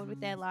moving forward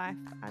with their life,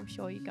 I'm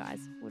sure you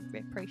guys would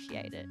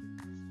appreciate it.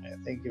 Yeah,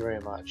 thank you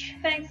very much.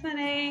 Thanks,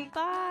 Monique.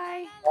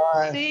 Bye.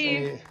 Bye. See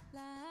you.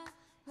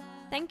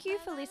 Thank you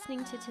for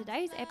listening to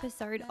today's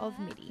episode of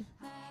Mitty.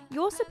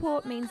 Your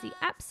support means the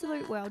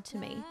absolute world to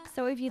me,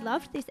 so if you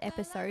loved this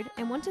episode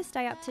and want to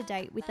stay up to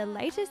date with the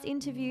latest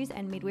interviews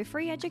and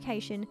midwifery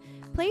education,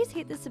 please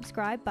hit the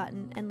subscribe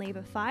button and leave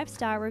a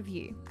 5-star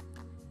review.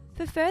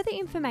 For further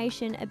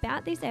information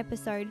about this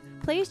episode,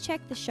 please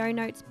check the show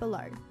notes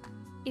below.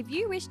 If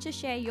you wish to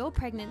share your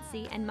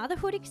pregnancy and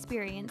motherhood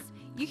experience,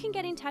 you can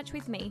get in touch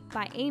with me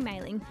by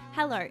emailing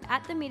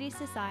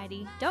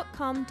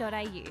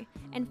hello@themittysociety.com.au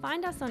and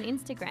find us on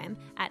Instagram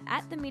at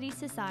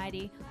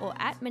 @themittysociety or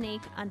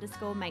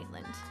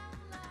 @Monique_Maitland.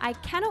 I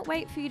cannot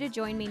wait for you to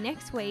join me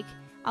next week.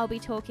 I'll be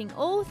talking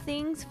all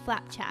things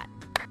flap chat.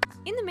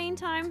 In the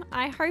meantime,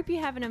 I hope you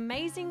have an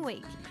amazing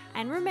week,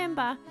 and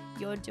remember,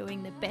 you're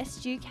doing the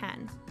best you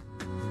can.